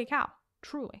like, holy cow,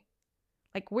 truly.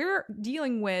 Like, we're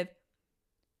dealing with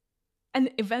an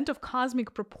event of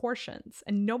cosmic proportions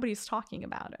and nobody's talking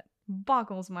about it.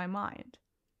 Boggles my mind.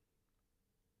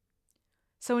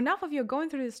 So enough of you going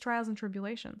through these trials and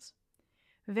tribulations.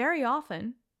 Very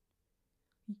often,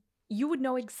 you would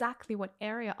know exactly what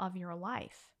area of your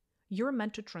life you're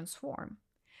meant to transform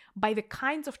by the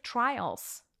kinds of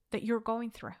trials that you're going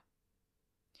through.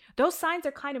 Those signs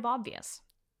are kind of obvious.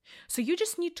 So you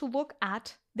just need to look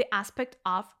at the aspect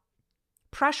of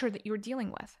pressure that you're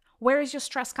dealing with. Where is your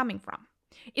stress coming from?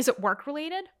 Is it work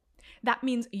related? That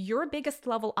means your biggest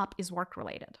level up is work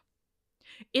related.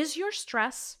 Is your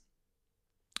stress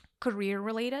career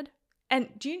related? And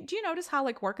do you notice how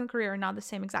like work and career are not the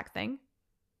same exact thing?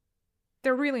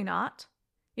 They're really not.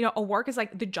 You know, a work is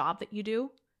like the job that you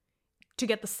do to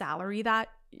get the salary that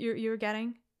you're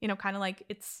getting. You know, kind of like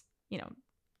it's, you know,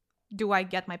 do I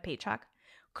get my paycheck?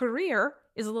 Career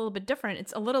is a little bit different.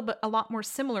 It's a lot more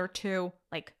similar to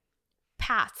like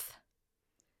path,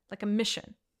 like a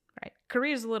mission, right?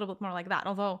 Career is a little bit more like that,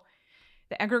 although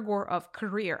the egregore of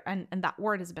career and that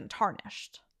word has been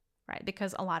tarnished, right?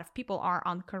 Because a lot of people are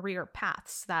on career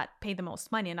paths that pay the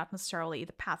most money and not necessarily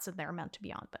the paths that they're meant to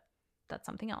be on, but that's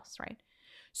something else, right?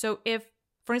 So if,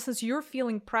 for instance, you're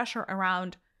feeling pressure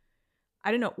around,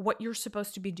 I don't know, what you're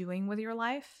supposed to be doing with your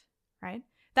life, right?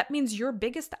 That means your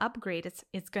biggest upgrade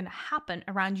is going to happen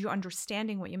around you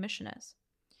understanding what your mission is.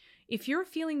 If you're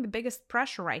feeling the biggest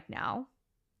pressure right now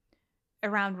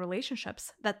around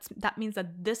relationships, that means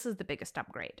that this is the biggest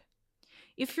upgrade.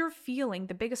 If you're feeling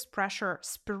the biggest pressure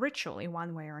spiritually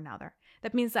one way or another,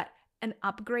 that means that an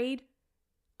upgrade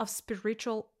of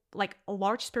spiritual, like a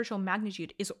large spiritual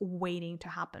magnitude, is waiting to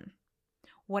happen.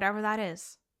 Whatever that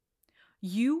is,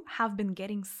 you have been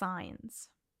getting signs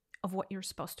of what you're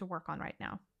supposed to work on right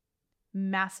now.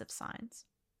 Massive signs.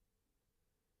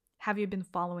 Have you been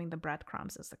following the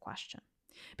breadcrumbs is the question.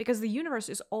 Because the universe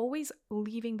is always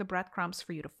leaving the breadcrumbs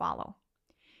for you to follow.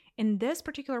 In this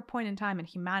particular point in time in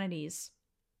humanity's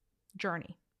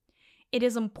journey, it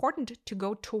is important to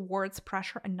go towards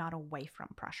pressure and not away from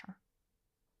pressure.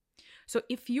 So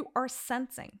if you are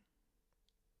sensing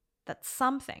that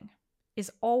something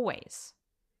is always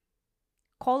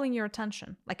calling your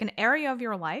attention, like an area of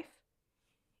your life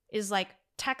is like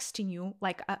texting you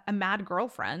like a mad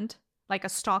girlfriend, like a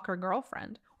stalker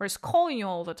girlfriend, or is calling you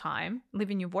all the time,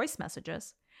 leaving you voice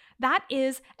messages, that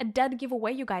is a dead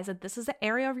giveaway, you guys, that this is the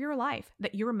area of your life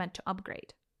that you're meant to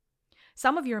upgrade.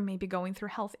 Some of you are maybe going through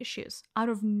health issues out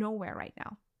of nowhere right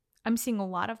now. I'm seeing a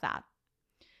lot of that.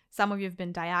 Some of you have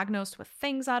been diagnosed with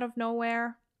things out of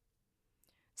nowhere.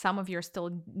 Some of you are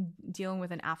still dealing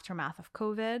with an aftermath of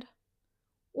COVID,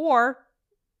 or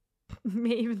may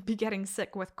even be getting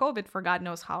sick with COVID for God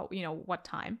knows how, what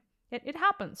time. It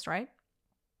happens, right?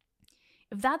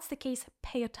 If that's the case,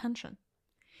 pay attention.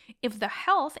 If the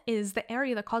health is the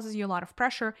area that causes you a lot of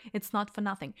pressure, it's not for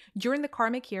nothing. During the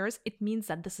karmic years, it means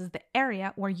that this is the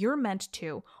area where you're meant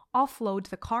to offload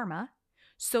the karma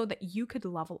so that you could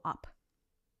level up.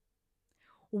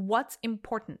 What's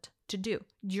important to do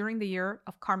during the year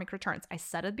of karmic returns? I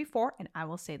said it before, and I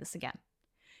will say this again.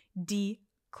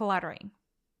 Decluttering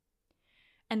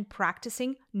and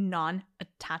practicing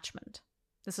non-attachment.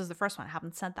 This is the first one. I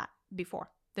haven't said that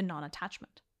before. The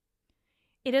non-attachment.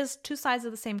 It is two sides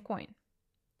of the same coin.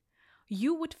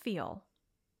 You would feel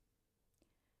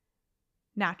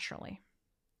naturally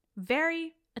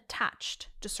very attached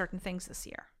to certain things this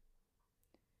year.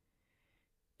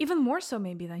 Even more so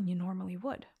maybe than you normally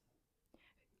would.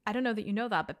 I don't know that you know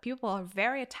that, but people are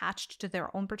very attached to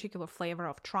their own particular flavor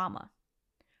of trauma.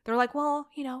 They're like, well,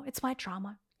 it's my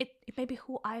trauma. It made me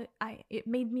who it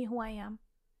made me who I am.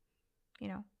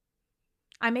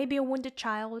 I may be a wounded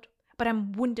child, but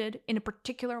I'm wounded in a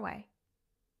particular way.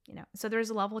 So there's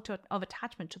a level of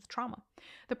attachment to the trauma.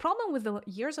 The problem with the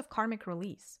years of karmic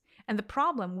release and the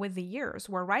problem with the years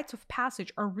where rites of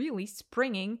passage are really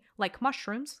springing like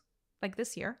mushrooms, like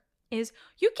this year, is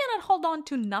you cannot hold on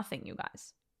to nothing, you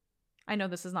guys. I know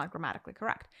this is not grammatically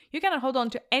correct. You cannot hold on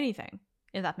to anything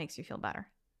if that makes you feel better.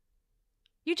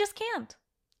 You just can't.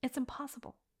 It's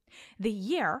impossible. The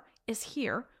year is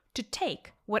here to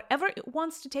take whatever it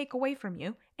wants to take away from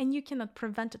you, and you cannot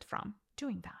prevent it from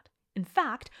doing that. In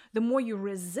fact, the more you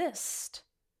resist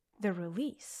the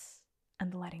release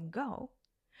and letting go,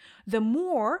 the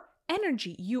more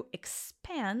energy you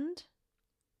expand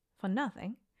for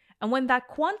nothing. And when that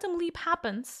quantum leap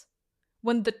happens,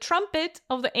 when the trumpet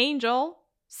of the angel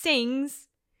sings,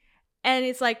 and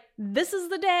it's like, this is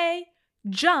the day,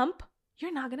 jump,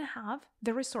 you're not going to have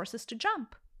the resources to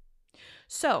jump.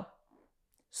 So,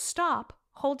 stop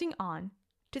holding on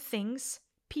to things,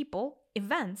 people,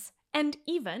 events, and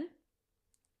even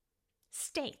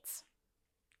states.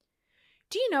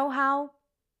 Do you know how,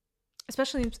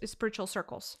 especially in spiritual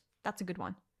circles, that's a good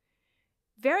one.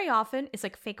 Very often it's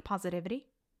like fake positivity.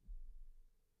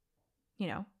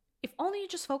 If only you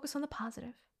just focus on the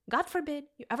positive. God forbid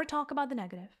you ever talk about the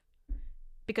negative.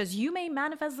 Because you may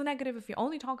manifest the negative if you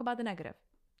only talk about the negative.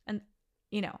 And,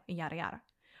 yada yada.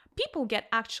 People get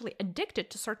actually addicted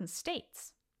to certain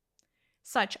states,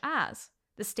 such as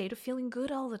the state of feeling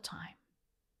good all the time,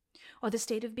 or the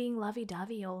state of being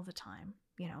lovey-dovey all the time,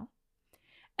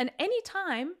 And any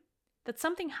time that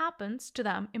something happens to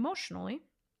them emotionally,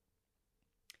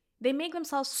 they make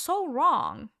themselves so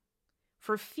wrong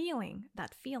for feeling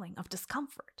that feeling of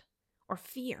discomfort or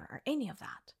fear or any of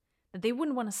that that they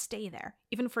wouldn't want to stay there,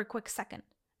 even for a quick second.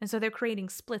 And so they're creating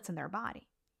splits in their body.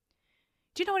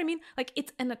 Do you know what I mean? Like,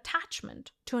 it's an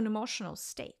attachment to an emotional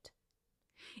state.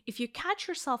 If you catch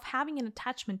yourself having an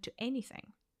attachment to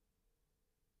anything,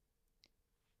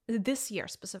 this year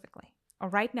specifically, or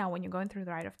right now when you're going through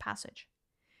the rite of passage,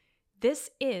 this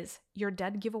is your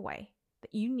dead giveaway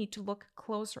that you need to look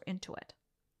closer into it.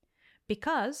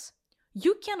 Because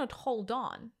you cannot hold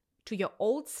on to your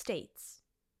old states.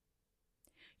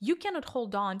 You cannot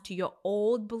hold on to your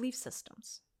old belief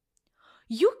systems.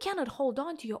 You cannot hold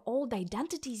on to your old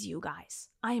identities, you guys.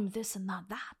 I am this and not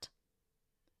that.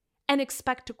 And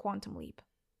expect to quantum leap.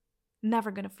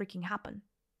 Never gonna freaking happen.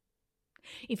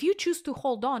 If you choose to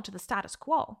hold on to the status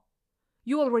quo,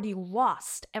 you already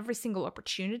lost every single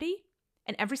opportunity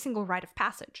and every single rite of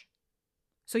passage.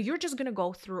 So you're just gonna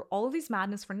go through all of these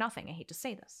madness for nothing. I hate to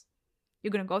say this.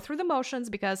 You're gonna go through the motions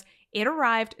because it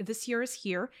arrived, this year is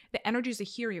here, the energies are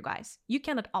here, you guys. You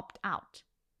cannot opt out.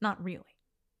 Not really.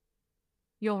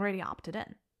 You already opted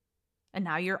in. And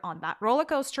now you're on that roller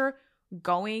coaster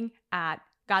going at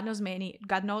God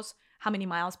knows how many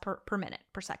miles per minute,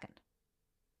 per second.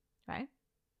 Right?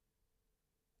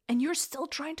 And you're still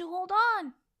trying to hold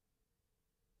on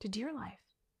to dear life.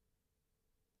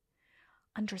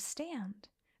 Understand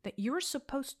that you're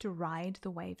supposed to ride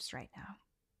the waves right now.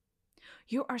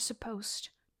 You are supposed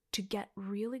to get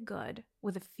really good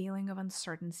with a feeling of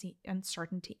uncertainty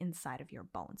inside of your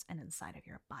bones and inside of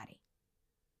your body.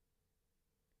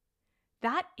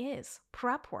 That is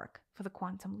prep work for the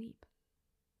quantum leap.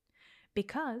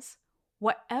 Because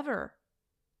whatever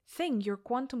thing you're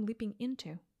quantum leaping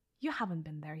into, you haven't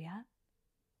been there yet.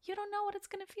 You don't know what it's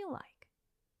going to feel like.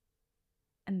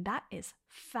 And that is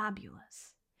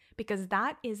fabulous. Because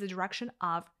that is the direction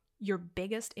of your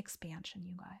biggest expansion,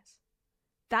 you guys.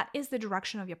 That is the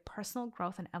direction of your personal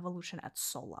growth and evolution at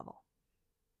soul level.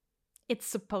 It's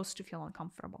supposed to feel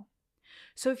uncomfortable.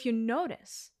 So if you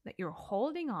notice that you're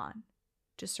holding on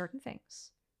to certain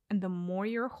things, and the more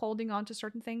you're holding on to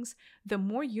certain things, the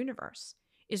more universe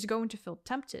is going to feel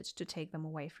tempted to take them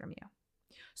away from you.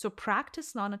 So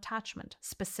practice non-attachment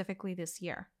specifically this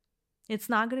year. It's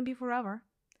not going to be forever.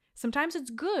 Sometimes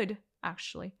it's good,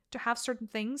 actually, to have certain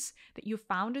things that you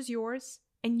found as yours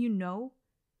and you know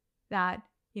that,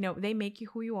 they make you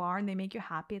who you are and they make you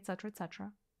happy, etc.,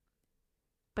 etc.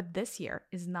 But this year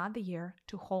is not the year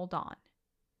to hold on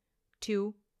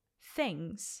to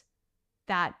things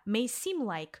that may seem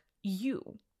like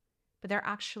you, but they're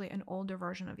actually an older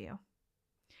version of you.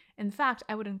 In fact,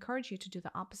 I would encourage you to do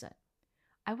the opposite.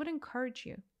 I would encourage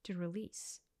you to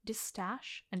release,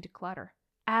 distash, and declutter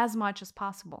as much as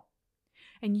possible.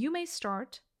 And you may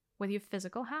start with your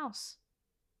physical house.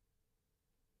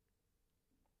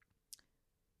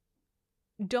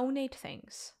 Donate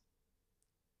things.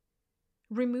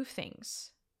 Remove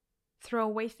things. Throw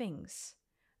away things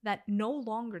that no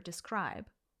longer describe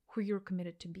who you're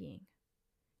committed to being.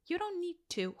 You don't need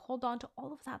to hold on to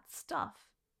all of that stuff.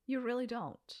 You really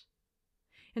don't.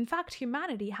 In fact,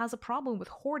 humanity has a problem with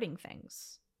hoarding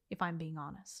things, if I'm being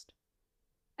honest.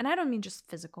 And I don't mean just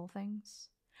physical things.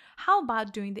 How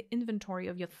about doing the inventory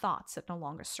of your thoughts that no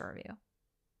longer serve you?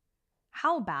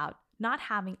 How about not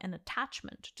having an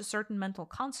attachment to certain mental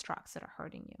constructs that are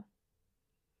hurting you?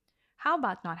 How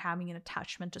about not having an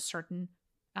attachment to certain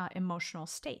emotional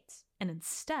states and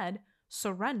instead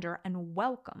surrender and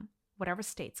welcome whatever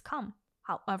states come,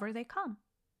 however they come?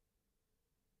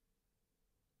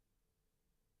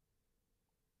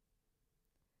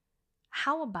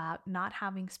 How about not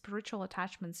having spiritual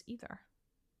attachments either,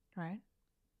 right?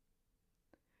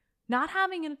 Not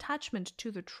having an attachment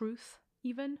to the truth,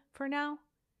 even for now.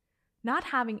 Not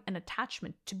having an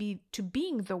attachment to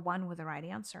being the one with the right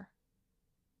answer.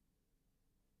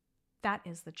 That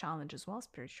is the challenge as well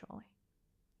spiritually.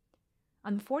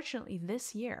 Unfortunately,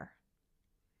 this year,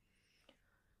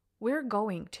 we're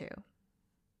going to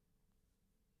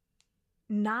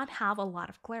not have a lot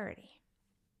of clarity.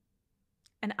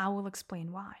 And I will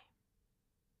explain why.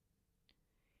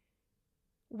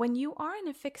 When you are in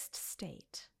a fixed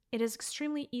state, it is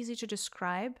extremely easy to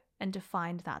describe and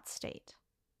define that state.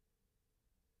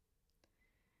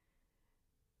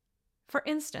 For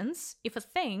instance, if a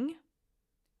thing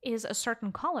is a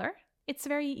certain color, it's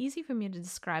very easy for me to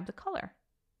describe the color.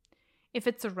 If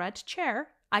it's a red chair,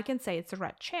 I can say it's a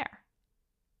red chair,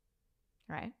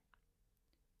 right?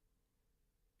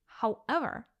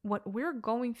 However, what we're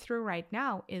going through right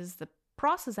now is the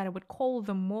process that I would call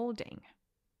the molding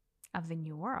of the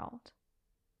new world.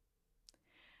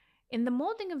 In the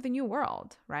molding of the new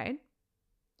world, right,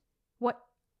 what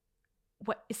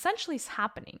essentially is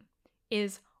happening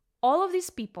is all of these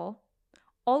people,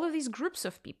 all of these groups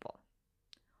of people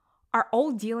are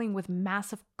all dealing with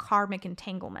massive karmic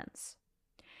entanglements.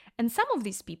 And some of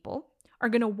these people are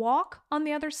going to walk on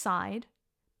the other side,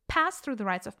 pass through the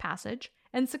rites of passage,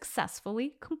 and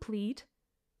successfully complete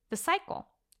the cycle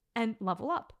and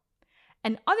level up.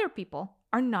 And other people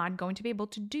are not going to be able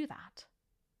to do that.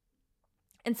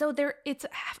 And so it's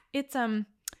a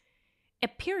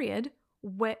period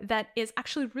that is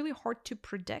actually really hard to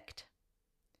predict,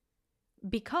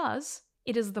 because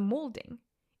it is the molding,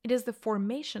 it is the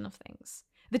formation of things.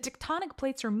 The tectonic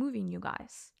plates are moving, you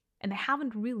guys, and they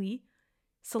haven't really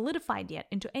solidified yet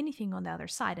into anything on the other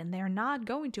side, and they're not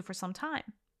going to for some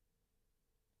time.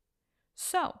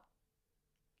 So,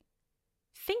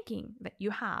 thinking that you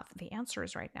have the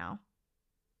answers right now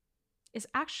is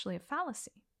actually a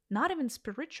fallacy. Not even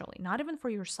spiritually, not even for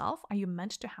yourself are you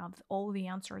meant to have all the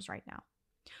answers right now.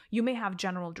 You may have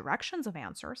general directions of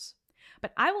answers,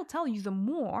 but I will tell you, the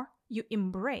more you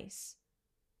embrace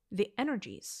the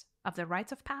energies of the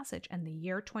rites of passage and the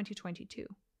year 2022,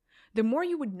 the more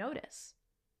you would notice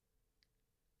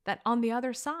that on the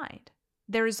other side,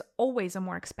 there is always a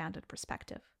more expanded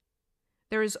perspective.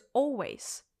 There is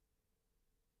always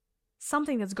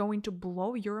something that's going to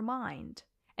blow your mind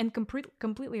and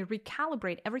completely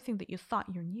recalibrate everything that you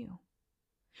thought you knew.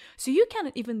 So you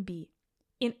cannot even be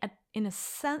in a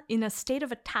state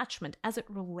of attachment as it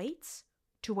relates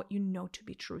to what you know to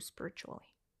be true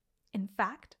spiritually. In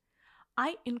fact,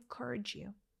 I encourage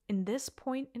you in this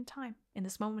point in time, in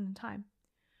this moment in time,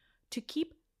 to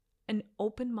keep an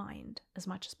open mind as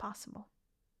much as possible.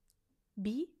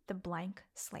 Be the blank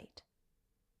slate.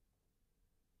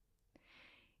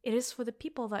 It is for the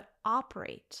people that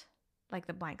operate like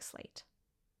the blank slate.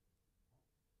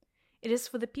 It is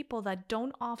for the people that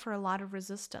don't offer a lot of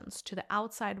resistance to the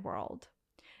outside world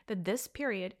that this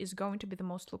period is going to be the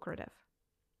most lucrative.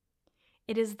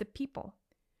 It is the people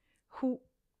who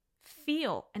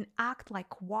feel and act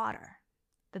like water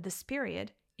that this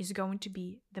period is going to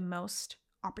be the most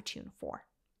opportune for.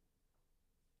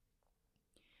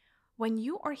 When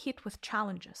you are hit with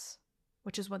challenges,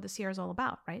 which is what this year is all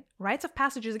about, right? Rites of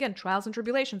passage is, again, trials and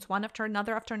tribulations, one after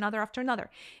another, after another, after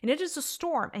another. And it is a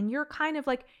storm. And you're kind of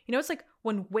like, it's like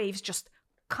when waves just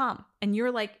come and you're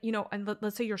like, and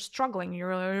let's say you're struggling,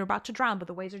 you're about to drown, but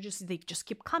the waves they just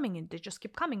keep coming and they just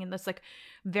keep coming. And that's like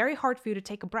very hard for you to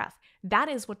take a breath. That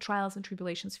is what trials and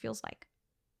tribulations feels like.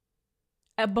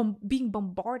 Being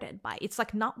bombarded by, it's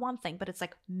like not one thing, but it's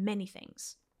like many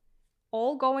things.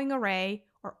 All going array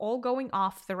or all going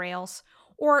off the rails.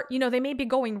 Or, they may be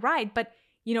going right, but,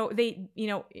 they,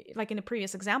 like in a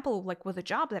previous example, like with a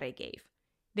job that I gave,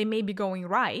 they may be going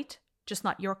right, just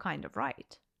not your kind of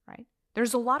right?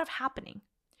 There's a lot of happening.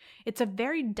 It's a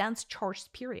very dense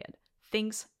charged period.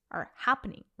 Things are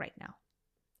happening right now.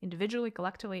 Individually,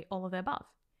 collectively, all of the above.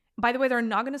 By the way, they're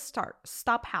not going to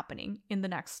stop happening in the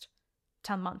next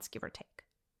 10 months, give or take.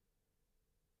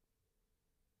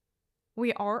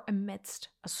 We are amidst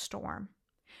a storm,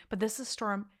 but this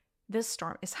storm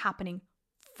is happening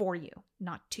for you,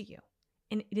 not to you.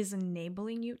 And it is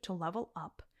enabling you to level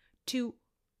up to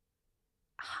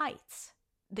heights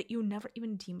that you never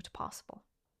even deemed possible.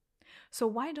 So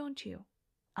why don't you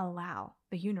allow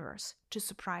the universe to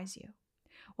surprise you?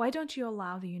 Why don't you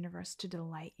allow the universe to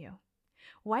delight you?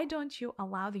 Why don't you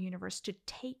allow the universe to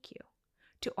take you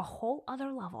to a whole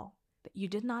other level that you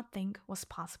did not think was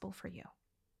possible for you?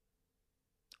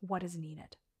 What is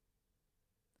needed?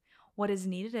 What is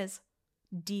needed is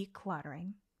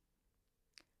decluttering,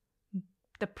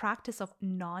 the practice of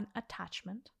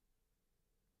non-attachment,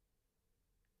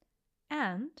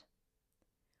 and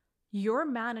your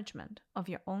management of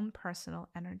your own personal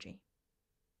energy.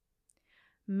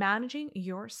 Managing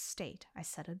your state, I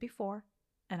said it before,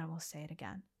 and I will say it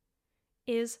again,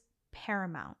 is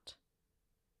paramount.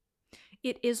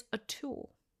 It is a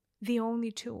tool, the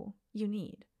only tool you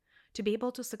need to be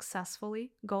able to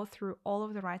successfully go through all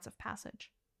of the rites of passage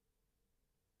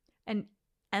and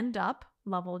end up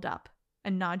leveled up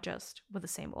and not just with the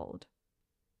same old.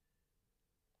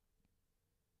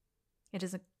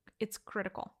 It's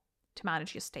critical to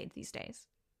manage your state these days.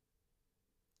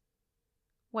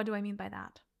 What do I mean by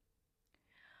that?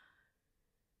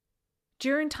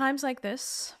 During times like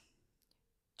this,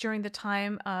 during the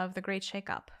time of the Great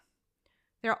Shakeup,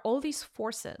 there are all these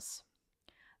forces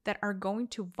that are going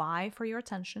to vie for your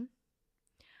attention,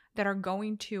 that are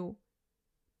going to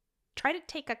try to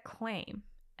take a claim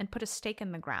and put a stake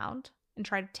in the ground and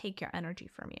try to take your energy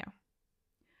from you.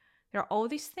 There are all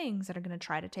these things that are going to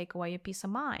try to take away your peace of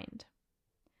mind.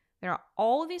 There are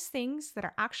all these things that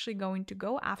are actually going to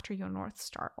go after your North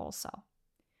Star also.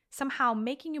 Somehow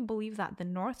making you believe that the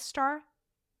North Star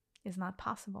is not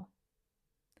possible.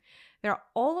 There are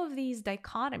all of these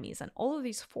dichotomies and all of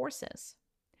these forces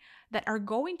that are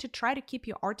going to try to keep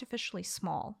you artificially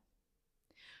small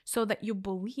so that you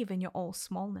believe in your own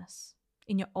smallness,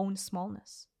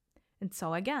 And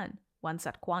so again, once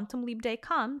that quantum leap day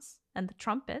comes and the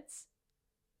trumpets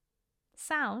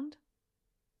sound,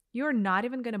 you're not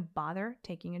even going to bother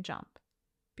taking a jump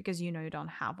because you know you don't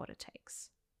have what it takes.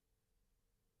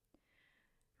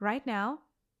 Right now,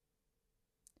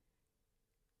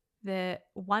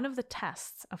 one of the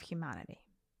tests of humanity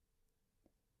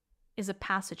is a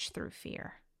passage through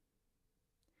fear.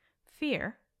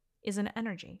 Fear is an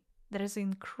energy that is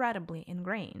incredibly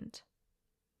ingrained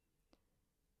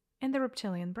in the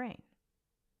reptilian brain.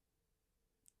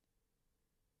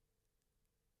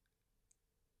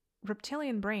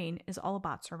 Reptilian brain is all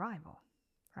about survival,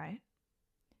 right?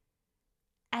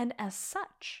 And as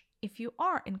such, if you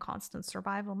are in constant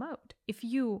survival mode, if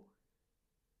you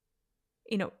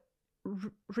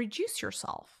reduce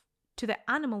yourself to the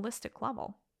animalistic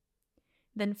level,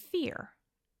 then fear,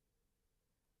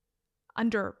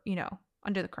 under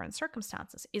the current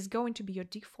circumstances, is going to be your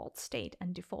default state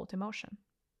and default emotion.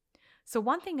 So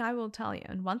one thing I will tell you,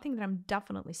 and one thing that I'm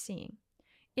definitely seeing,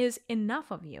 is enough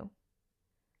of you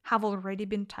have already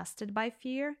been tested by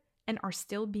fear and are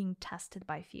still being tested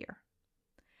by fear.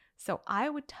 So I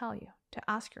would tell you to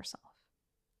ask yourself,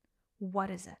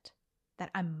 what is it that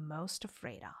I'm most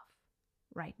afraid of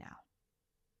right now?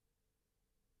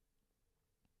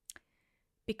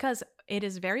 Because it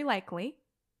is very likely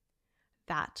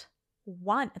that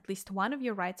at least one of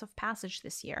your rites of passage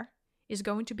this year is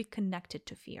going to be connected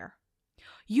to fear.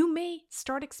 You may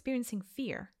start experiencing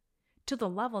fear to the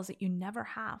levels that you never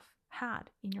have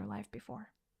had in your life before.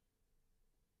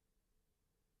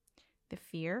 The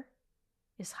fear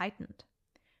is heightened.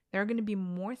 There are going to be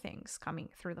more things coming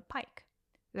through the pike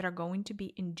that are going to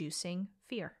be inducing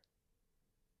fear.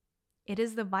 It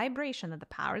is the vibration that the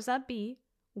powers that be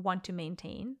want to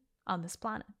maintain on this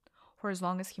planet for as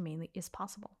long as humanely is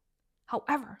possible.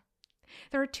 However,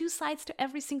 there are two sides to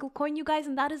every single coin, you guys,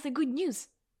 and that is the good news.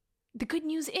 The good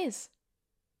news is,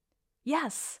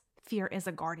 yes, fear is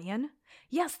a guardian.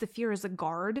 Yes, the fear is a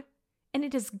guard, and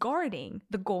it is guarding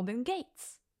the golden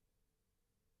gates.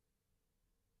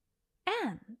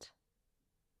 And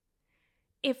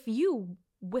if you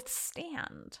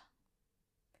withstand,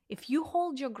 if you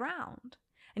hold your ground,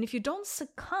 and if you don't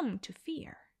succumb to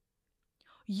fear,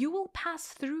 you will pass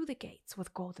through the gates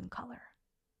with golden color.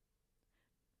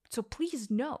 So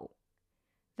please know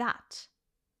that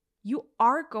you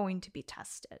are going to be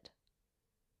tested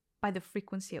by the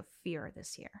frequency of fear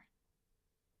this year.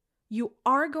 You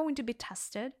are going to be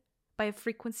tested by a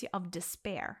frequency of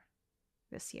despair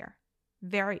this year.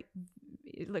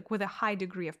 With a high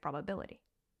degree of probability.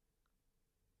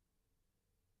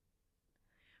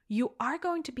 You are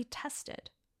going to be tested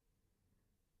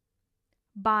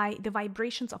by the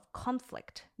vibrations of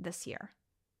conflict this year.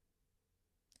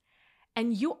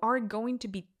 And you are going to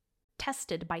be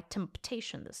tested by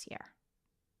temptation this year.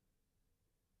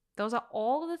 Those are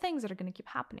all the things that are going to keep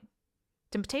happening.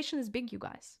 Temptation is big, you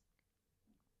guys.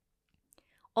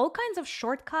 All kinds of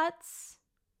shortcuts,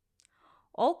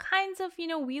 all kinds of,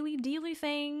 wheelie-dealy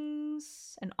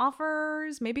things and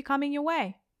offers may be coming your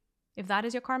way. If that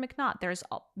is your karmic knot, there's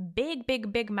a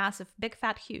big, massive, big,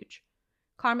 fat, huge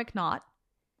karmic knot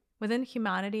within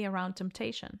humanity around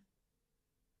temptation.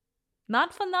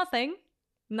 Not for nothing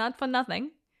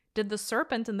did the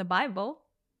serpent in the Bible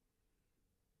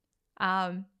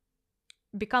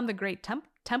become the great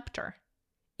tempter,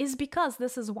 is because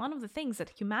this is one of the things that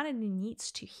humanity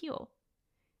needs to heal.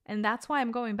 And that's why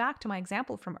I'm going back to my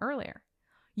example from earlier.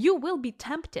 You will be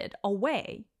tempted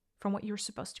away from what you're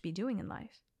supposed to be doing in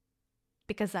life.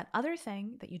 Because that other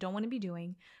thing that you don't want to be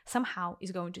doing somehow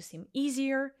is going to seem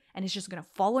easier and it's just going to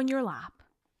fall on your lap.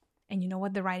 And you know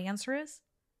what the right answer is?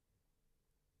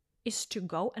 Is to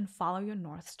go and follow your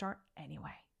North Star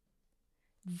anyway.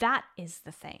 That is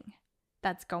the thing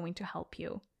that's going to help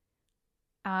you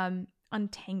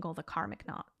untangle the karmic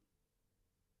knot.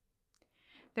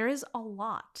 There is a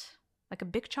lot, like a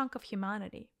big chunk of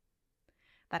humanity,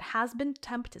 that has been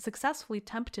successfully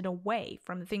tempted away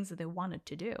from the things that they wanted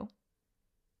to do,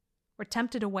 or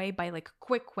tempted away by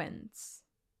quick wins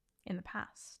in the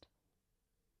past.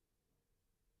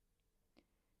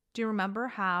 Do you remember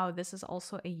how this is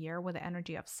also a year where the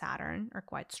energy of Saturn are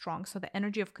quite strong? So the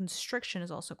energy of constriction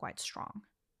is also quite strong,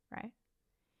 right?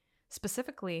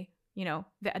 Specifically,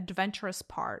 the adventurous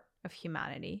part of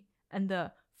humanity and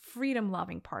the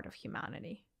freedom-loving part of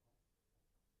humanity.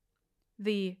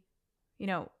 The,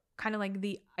 kind of like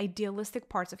the idealistic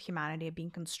parts of humanity are being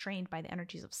constrained by the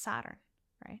energies of Saturn,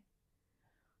 right?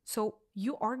 So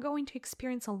you are going to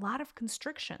experience a lot of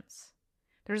constrictions.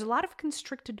 There's a lot of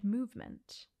constricted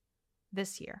movement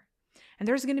this year. And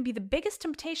there's going to be the biggest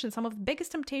temptation, some of the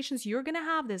biggest temptations you're going to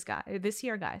have this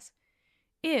year, guys,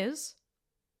 is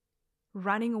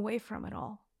running away from it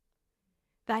all.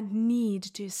 That need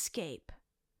to escape.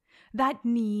 That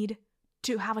need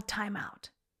to have a timeout.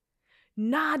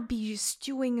 Not be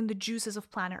stewing in the juices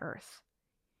of planet Earth.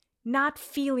 Not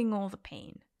feeling all the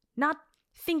pain. Not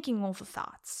thinking all the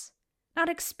thoughts. Not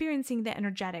experiencing the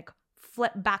energetic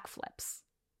backflips.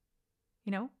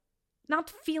 Not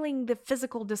feeling the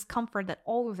physical discomfort that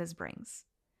all of this brings.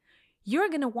 You're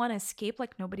going to want to escape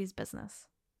like nobody's business.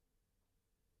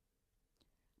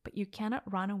 But you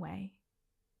cannot run away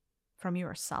from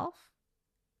yourself,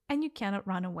 and you cannot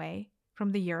run away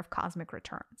from the year of cosmic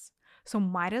returns. So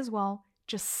might as well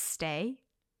just stay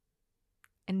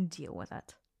and deal with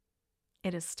it.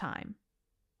 It is time.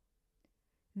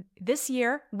 This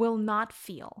year will not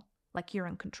feel like you're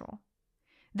in control.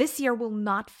 This year will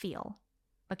not feel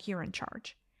like you're in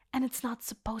charge. And it's not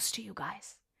supposed to, you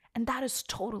guys. And that is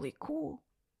totally cool.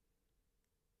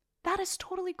 That is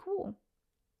totally cool.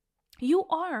 You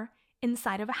are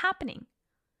inside of a happening.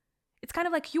 It's kind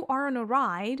of like you are on a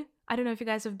ride. I don't know if you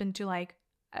guys have been to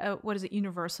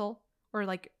Universal or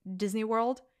like Disney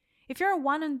World. If you're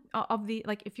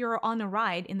if you're on a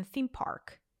ride in the theme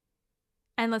park,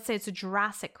 and let's say it's a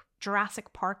Jurassic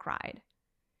Park ride,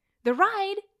 the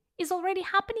ride is already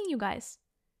happening, you guys.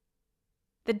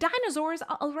 The dinosaurs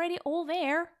are already all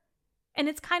there, and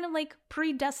it's kind of like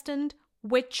predestined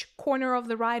which corner of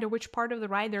the ride or which part of the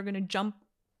ride they're going to jump,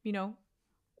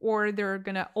 or they're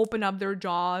going to open up their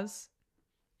jaws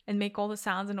and make all the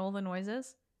sounds and all the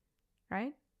noises,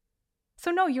 right? So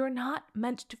no, you're not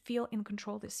meant to feel in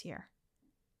control this year.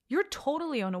 You're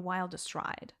totally on a wildest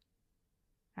ride,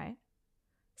 right?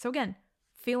 So again,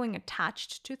 feeling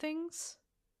attached to things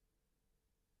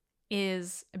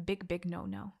is a big, big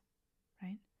no-no,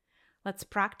 right? Let's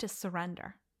practice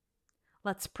surrender.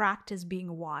 Let's practice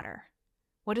being water.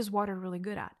 What is water really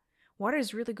good at? Water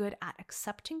is really good at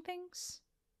accepting things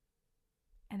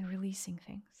and releasing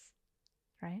things,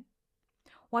 right?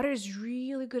 Water is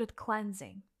really good at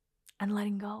cleansing and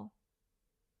letting go.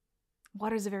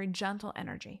 Water is a very gentle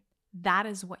energy. That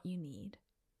is what you need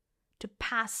to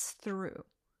pass through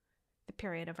the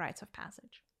period of rites of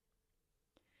passage.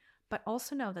 But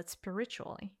also know that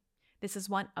spiritually, this is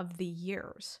one of the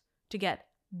years to get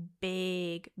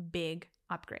big, big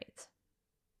upgrades.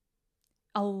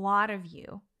 A lot of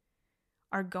you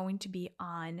are going to be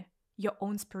on your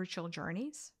own spiritual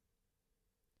journeys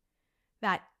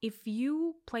that if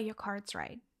you play your cards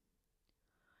right,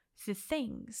 the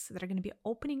things that are going to be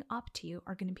opening up to you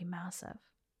are going to be massive.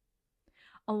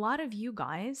 A lot of you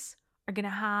guys are going to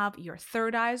have your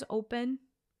third eyes open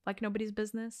like nobody's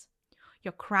business,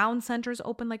 your crown centers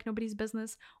open like nobody's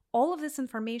business. All of this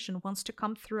information wants to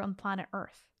come through on planet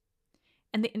Earth.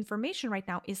 And the information right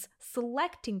now is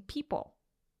selecting people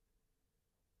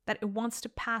that it wants to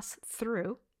pass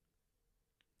through.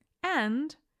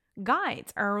 And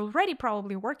guides are already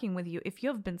probably working with you if you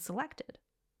have been selected.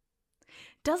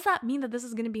 Does that mean that this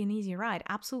is going to be an easy ride?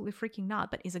 Absolutely freaking not.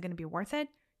 But is it going to be worth it?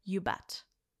 You bet.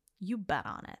 You bet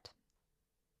on it.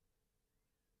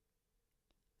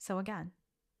 So again,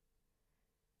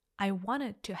 I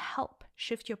wanted to help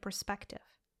shift your perspective,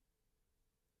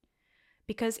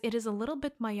 because it is a little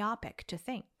bit myopic to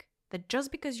think that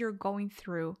just because you're going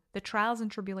through the trials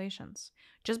and tribulations,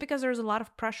 just because there's a lot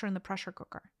of pressure in the pressure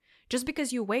cooker, just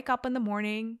because you wake up in the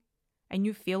morning and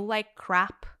you feel like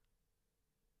crap,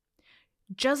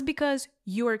 just because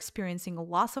you are experiencing a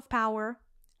loss of power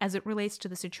as it relates to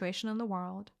the situation in the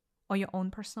world or your own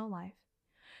personal life,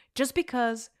 just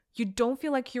because you don't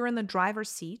feel like you're in the driver's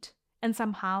seat and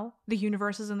somehow the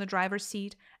universe is in the driver's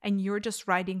seat and you're just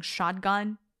riding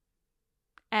shotgun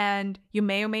and you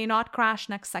may or may not crash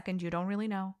next second, you don't really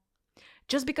know.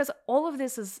 Just because all of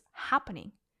this is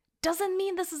happening doesn't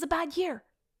mean this is a bad year.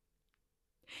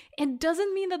 It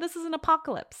doesn't mean that this is an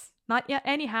apocalypse. Not yet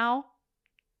anyhow.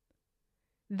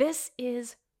 This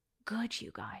is good,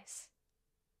 you guys.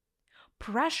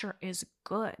 Pressure is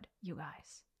good, you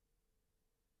guys.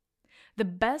 The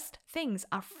best things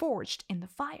are forged in the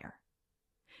fire.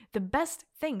 The best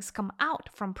things come out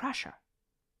from pressure.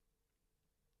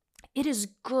 It is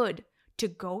good to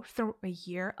go through a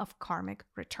year of karmic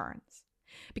returns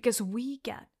because we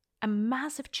get a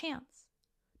massive chance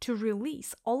to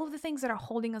release all of the things that are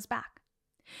holding us back.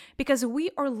 Because we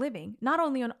are living not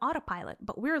only on autopilot,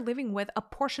 but we're living with a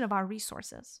portion of our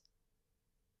resources.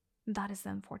 That is the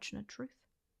unfortunate truth.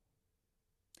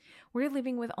 We're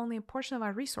living with only a portion of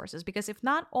our resources because if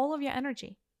not all of your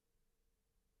energy,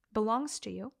 belongs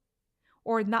to you,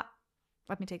 or not.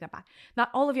 Let me take that back. Not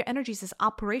all of your energies is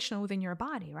operational within your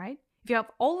body, right? If you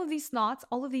have all of these knots,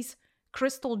 all of these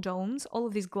crystal domes, all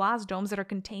of these glass domes that are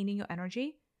containing your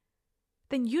energy,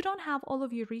 then you don't have all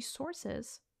of your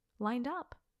resources lined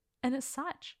up. And as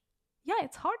such, yeah,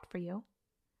 it's hard for you.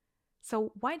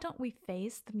 So why don't we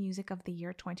face the music of the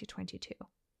year 2022?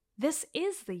 This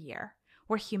is the year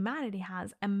where humanity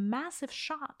has a massive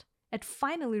shot at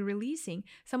finally releasing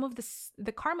some of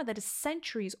the karma that is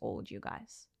centuries old, you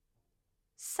guys.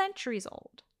 Centuries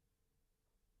old.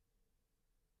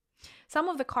 Some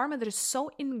of the karma that is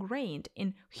so ingrained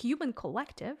in human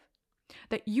collective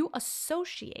that you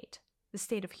associate the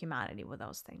state of humanity with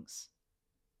those things.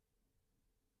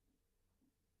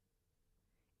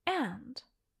 And,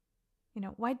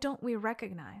 why don't we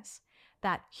recognize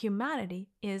that humanity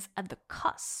is at the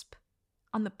cusp,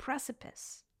 on the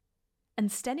precipice,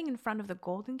 and standing in front of the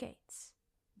golden gates,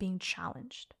 being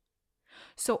challenged?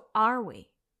 So are we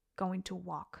going to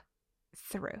walk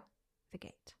through the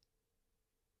gate?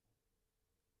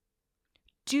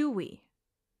 Do we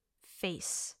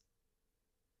face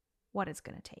what it's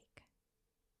going to take?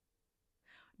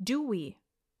 Do we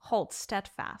hold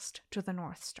steadfast to the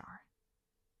North Star?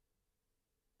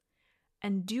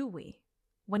 And do we,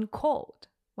 when called,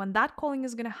 when that calling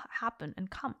is going to happen and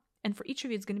come, and for each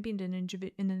of you it's going to be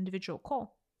an individual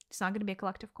call, it's not going to be a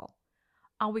collective call.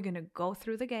 Are we going to go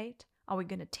through the gate? Are we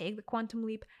going to take the quantum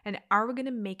leap? And are we going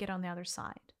to make it on the other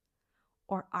side?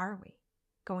 Or are we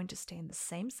going to stay in the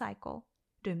same cycle,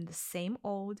 doing the same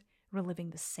old, reliving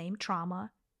the same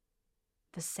trauma,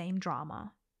 the same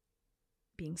drama,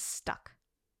 being stuck?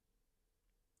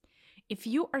 If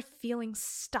you are feeling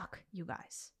stuck, you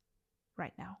guys,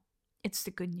 right now, it's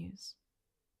the good news.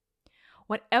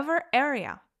 Whatever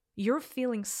area you're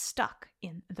feeling stuck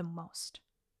in the most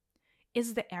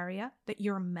is the area that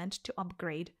you're meant to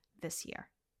upgrade this year.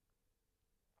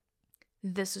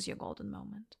 This is your golden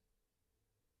moment.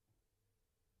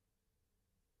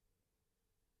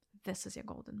 This is your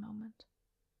golden moment.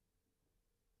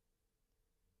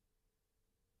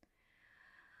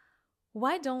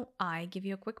 Why don't I give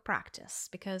you a quick practice?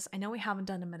 Because I know we haven't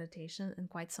done a meditation in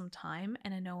quite some time,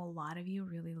 and I know a lot of you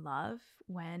really love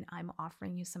when I'm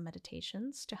offering you some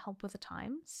meditations to help with the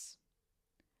times.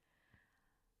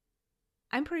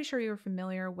 I'm pretty sure you're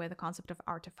familiar with the concept of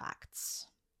artifacts.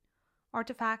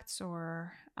 Artifacts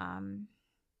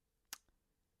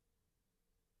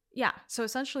so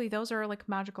essentially those are like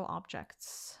magical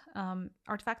objects.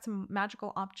 Artifacts and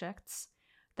magical objects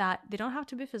that they don't have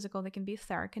to be physical, they can be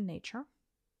etheric in nature.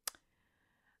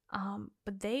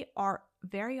 But they are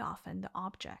very often the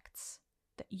objects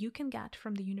that you can get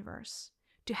from the universe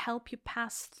to help you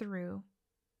pass through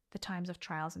the times of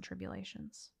trials and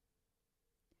tribulations.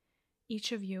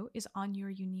 Each of you is on your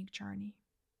unique journey.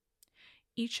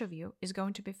 Each of you is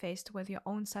going to be faced with your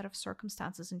own set of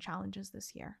circumstances and challenges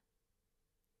this year.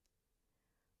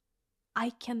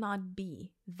 I cannot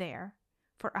be there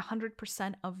for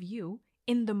 100% of you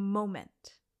in the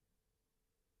moment.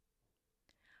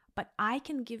 But I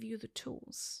can give you the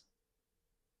tools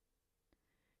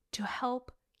to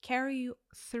help carry you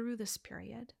through this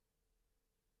period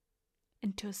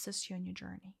and to assist you in your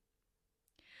journey.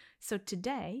 So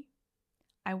today,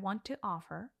 I want to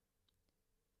offer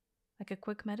like a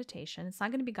quick meditation. It's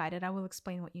not going to be guided. I will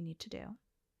explain what you need to do.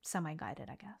 Semi-guided,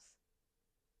 I guess.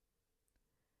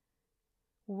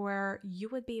 Where you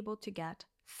would be able to get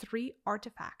 3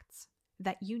 artifacts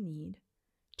that you need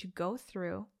to go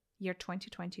through year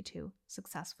 2022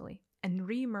 successfully and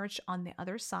re-emerge on the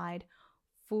other side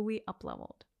fully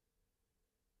up-leveled.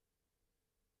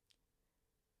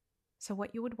 So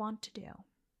what you would want to do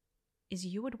is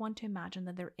you would want to imagine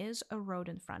that there is a road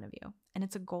in front of you, and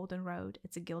it's a golden road,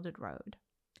 it's a gilded road.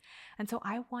 And so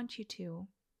I want you to,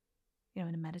 in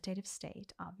a meditative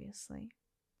state, obviously,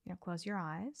 close your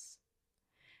eyes.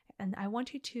 And I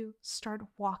want you to start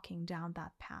walking down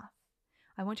that path.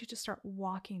 I want you to start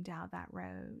walking down that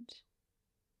road.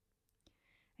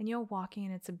 And you're walking,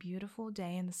 and it's a beautiful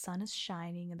day, and the sun is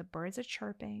shining, and the birds are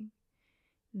chirping,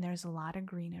 and there's a lot of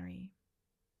greenery.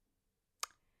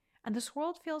 And this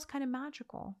world feels kind of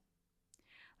magical.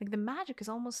 Like the magic is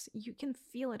almost, you can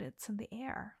feel it, it's in the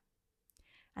air.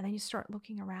 And then you start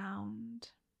looking around,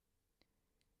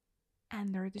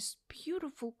 and there are these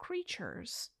beautiful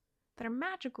creatures that are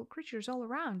magical creatures all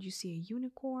around. You see a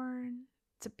unicorn.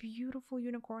 It's a beautiful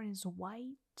unicorn. It's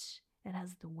white. It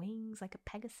has the wings like a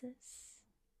Pegasus.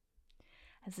 It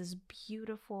has this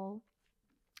beautiful,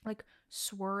 like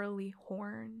swirly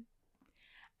horn.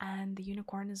 And the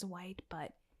unicorn is white,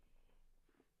 but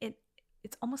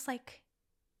it's almost like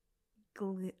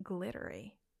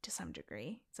glittery. to some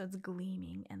degree. So it's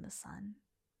gleaming in the sun.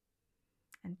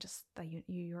 And just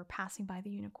you're passing by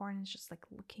the unicorn, and it's just like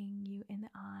looking you in the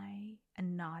eye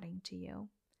and nodding to you,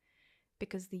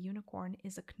 because the unicorn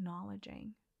is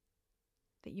acknowledging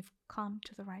that you've come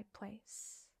to the right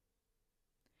place.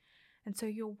 And so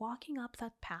you're walking up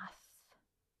that path,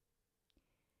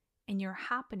 and you're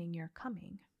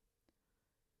coming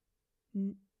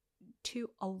to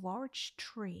a large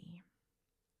tree,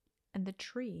 and the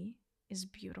tree is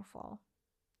beautiful.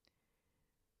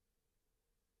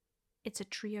 It's a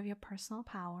tree of your personal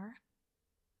power.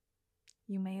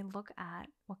 You may look at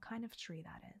what kind of tree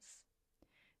that is.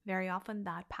 Very often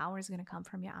that power is going to come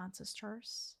from your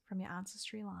ancestors, from your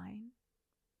ancestry line.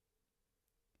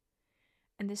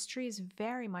 And this tree is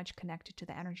very much connected to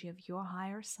the energy of your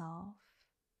higher self,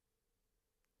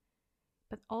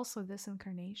 but also this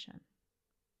incarnation.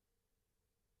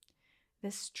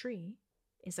 This tree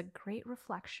is a great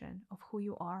reflection of who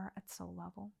you are at soul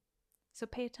level. So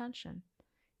pay attention.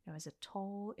 Is it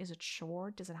tall? Is it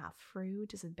short? Does it have fruit?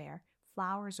 Does it bear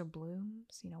flowers or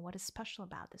blooms? What is special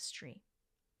about this tree?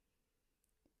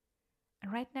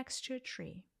 And right next to a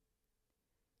tree,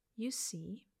 you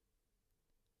see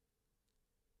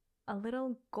a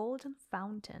little golden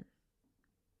fountain.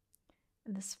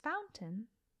 And this fountain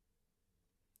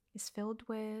is filled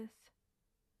with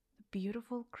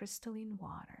beautiful crystalline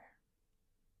water.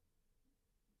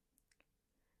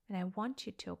 And I want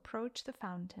you to approach the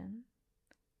fountain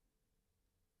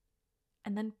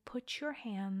and then put your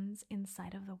hands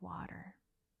inside of the water.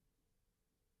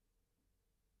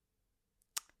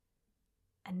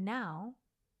 And now,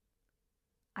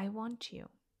 I want you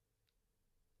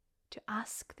to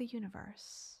ask the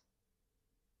universe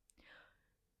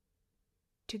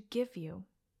to give you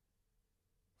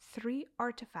 3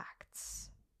 artifacts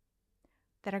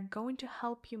that are going to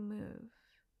help you move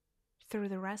through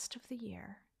the rest of the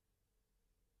year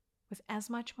with as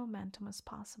much momentum as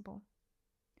possible.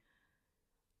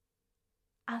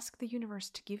 Ask the universe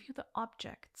to give you the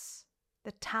objects,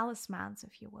 the talismans,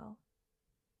 if you will,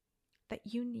 that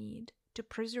you need to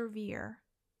persevere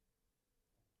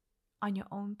on your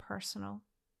own personal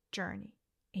journey,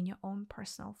 in your own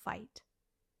personal fight,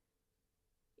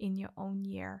 in your own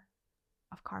year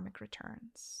of karmic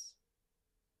returns.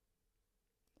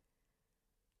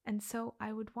 And so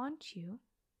I would want you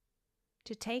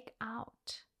to take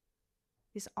out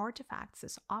these artifacts,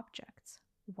 these objects,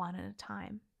 one at a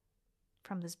time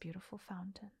from this beautiful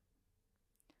fountain.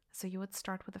 So you would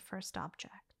start with the first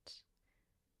object.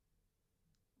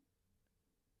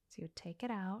 So you would take it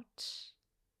out,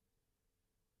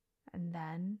 and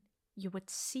then you would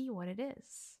see what it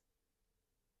is.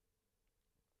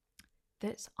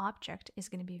 This object is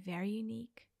going to be very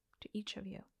unique to each of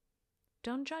you.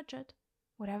 Don't judge it.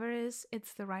 Whatever it is,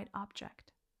 it's the right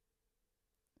object.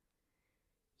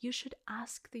 You should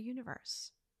ask the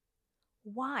universe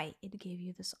why it gave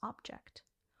you this object.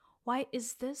 Why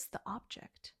is this the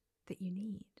object that you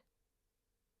need?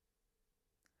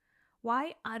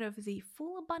 Why, out of the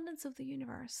full abundance of the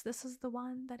universe, this is the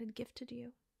one that it gifted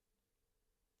you?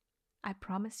 I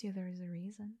promise you there is a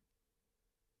reason.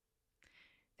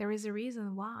 There is a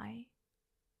reason why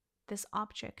this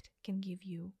object can give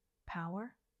you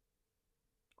power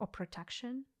or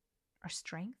protection or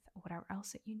strength or whatever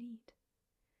else that you need.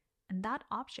 And that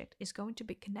object is going to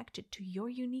be connected to your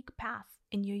unique path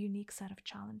and your unique set of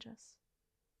challenges.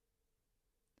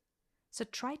 So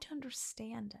try to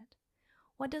understand it.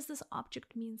 What does this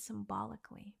object mean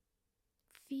symbolically?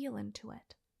 Feel into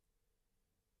it.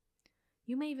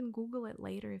 You may even Google it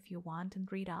later if you want and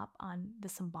read up on the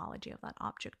symbology of that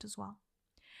object as well.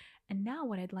 And now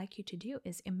what I'd like you to do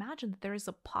is imagine that there is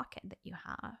a pocket that you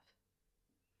have.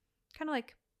 Kind of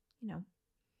like, it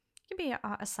could be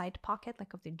a side pocket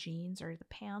like of the jeans or the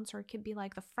pants, or it could be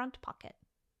like the front pocket.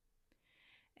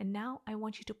 And now I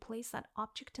want you to place that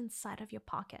object inside of your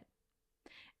pocket.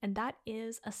 And that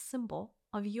is a symbol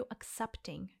of you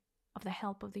accepting of the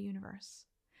help of the universe.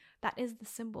 That is the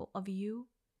symbol of you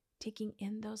taking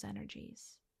in those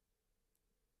energies.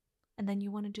 And then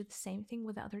you want to do the same thing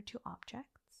with the other 2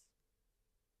 objects,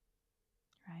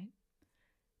 right?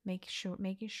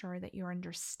 Making sure that you're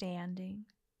understanding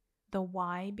the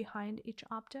why behind each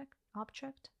object.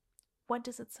 What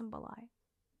does it symbolize?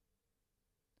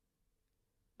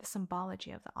 The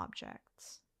symbology of the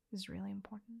objects is really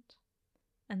important.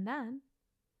 And then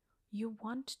you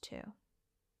want to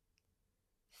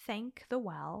thank the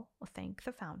well or thank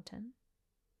the fountain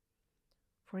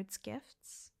for its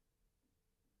gifts.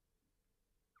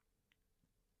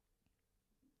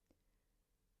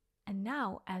 And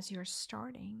now, as you're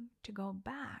starting to go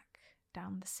back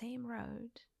down the same road,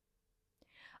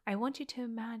 I want you to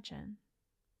imagine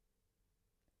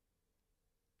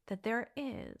that there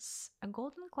is a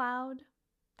golden cloud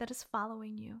that is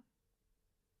following you.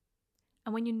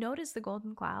 And when you notice the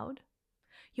golden cloud,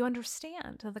 you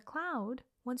understand that the cloud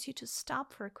wants you to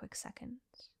stop for a quick second.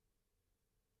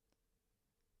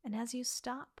 And as you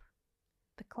stop,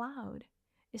 the cloud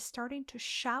is starting to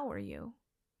shower you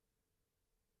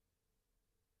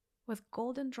with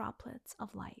golden droplets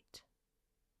of light.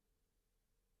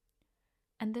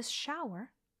 And this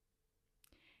shower,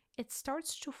 it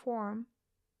starts to form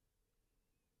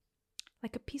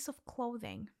like a piece of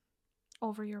clothing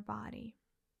over your body.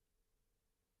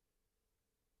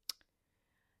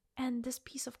 And this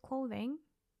piece of clothing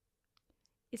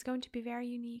is going to be very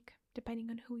unique depending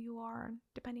on who you are,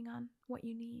 depending on what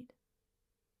you need.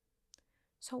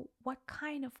 So what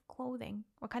kind of clothing,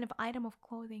 what kind of item of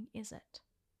clothing is it?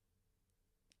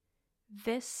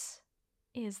 This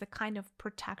is the kind of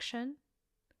protection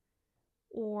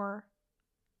or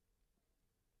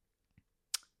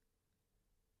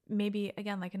maybe,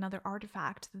 again, like another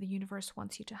artifact that the universe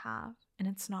wants you to have, and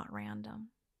it's not random.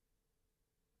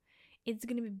 It's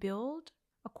going to be built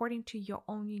according to your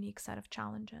own unique set of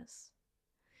challenges.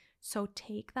 So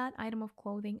take that item of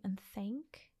clothing and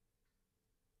thank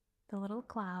the little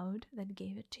cloud that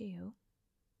gave it to you.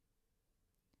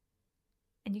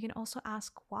 And you can also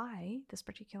ask why this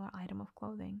particular item of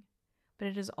clothing, but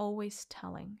it is always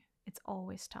telling. It's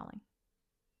always telling,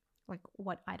 like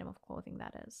what item of clothing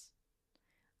that is.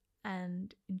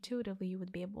 And intuitively, you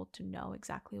would be able to know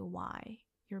exactly why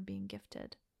you're being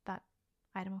gifted that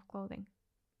item of clothing.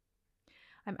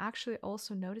 I'm actually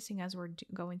also noticing as we're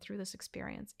going through this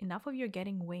experience, enough of you are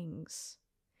getting wings.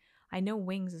 I know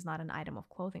wings is not an item of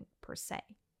clothing per se,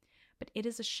 but it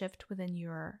is a shift within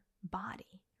your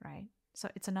body, right? So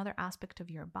it's another aspect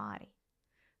of your body.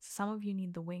 So some of you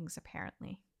need the wings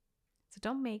apparently. So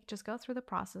just go through the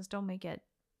process. Don't make it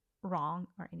wrong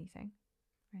or anything,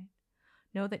 right?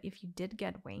 Know that if you did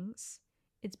get wings,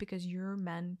 it's because you're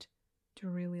meant to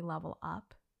really level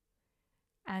up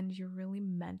and you're really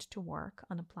meant to work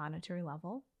on a planetary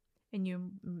level and you're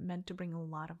meant to bring a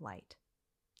lot of light.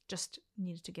 Just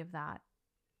needed to give that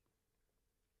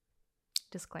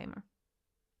disclaimer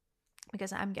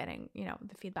because I'm getting,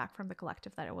 the feedback from the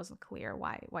collective that it wasn't clear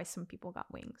why some people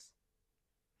got wings.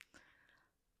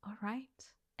 All right.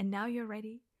 And now you're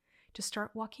ready to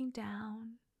start walking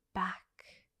down, back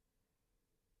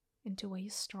into where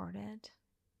you started.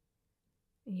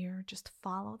 And you're just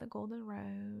follow the golden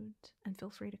road and feel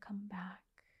free to come back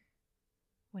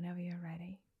whenever you're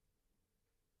ready.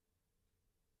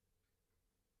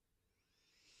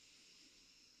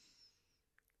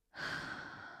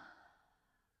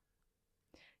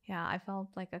 Yeah, I felt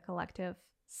like a collective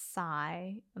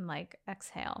sigh and like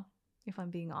exhale, if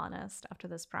I'm being honest, after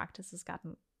this practice has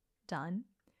gotten done.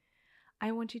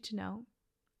 I want you to know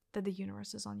that the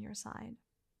universe is on your side.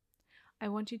 I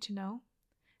want you to know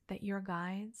that your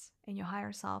guides and your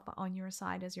higher self are on your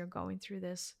side as you're going through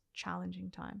this challenging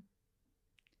time.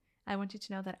 I want you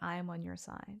to know that I am on your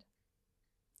side.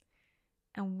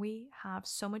 And we have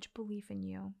so much belief in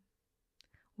you.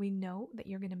 We know that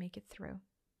you're going to make it through.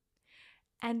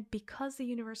 And because the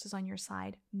universe is on your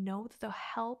side, know that the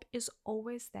help is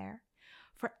always there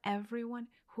for everyone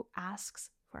who asks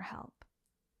for help.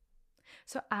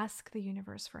 So ask the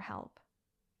universe for help.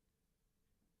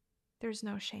 There's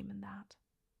no shame in that.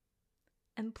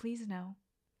 And please know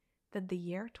that the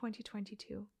year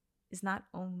 2022 is not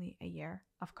only a year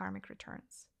of karmic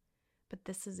returns, but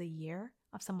this is a year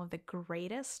of some of the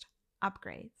greatest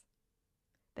upgrades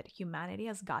that humanity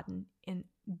has gotten in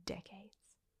decades.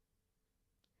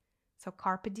 So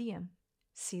carpe diem,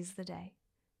 seize the day,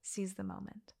 seize the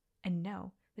moment, and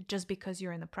know that just because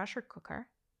you're in the pressure cooker,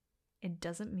 it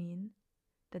doesn't mean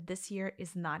that this year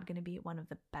is not going to be one of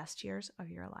the best years of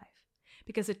your life,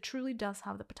 because it truly does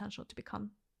have the potential to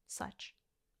become such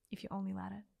if you only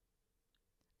let it.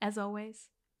 As always,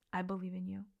 I believe in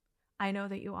you. I know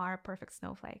that you are a perfect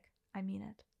snowflake. I mean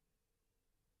it.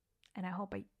 And I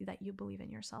hope that you believe in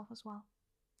yourself as well.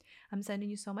 I'm sending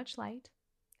you so much light,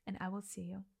 and I will see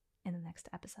you in the next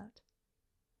episode.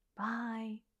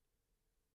 Bye.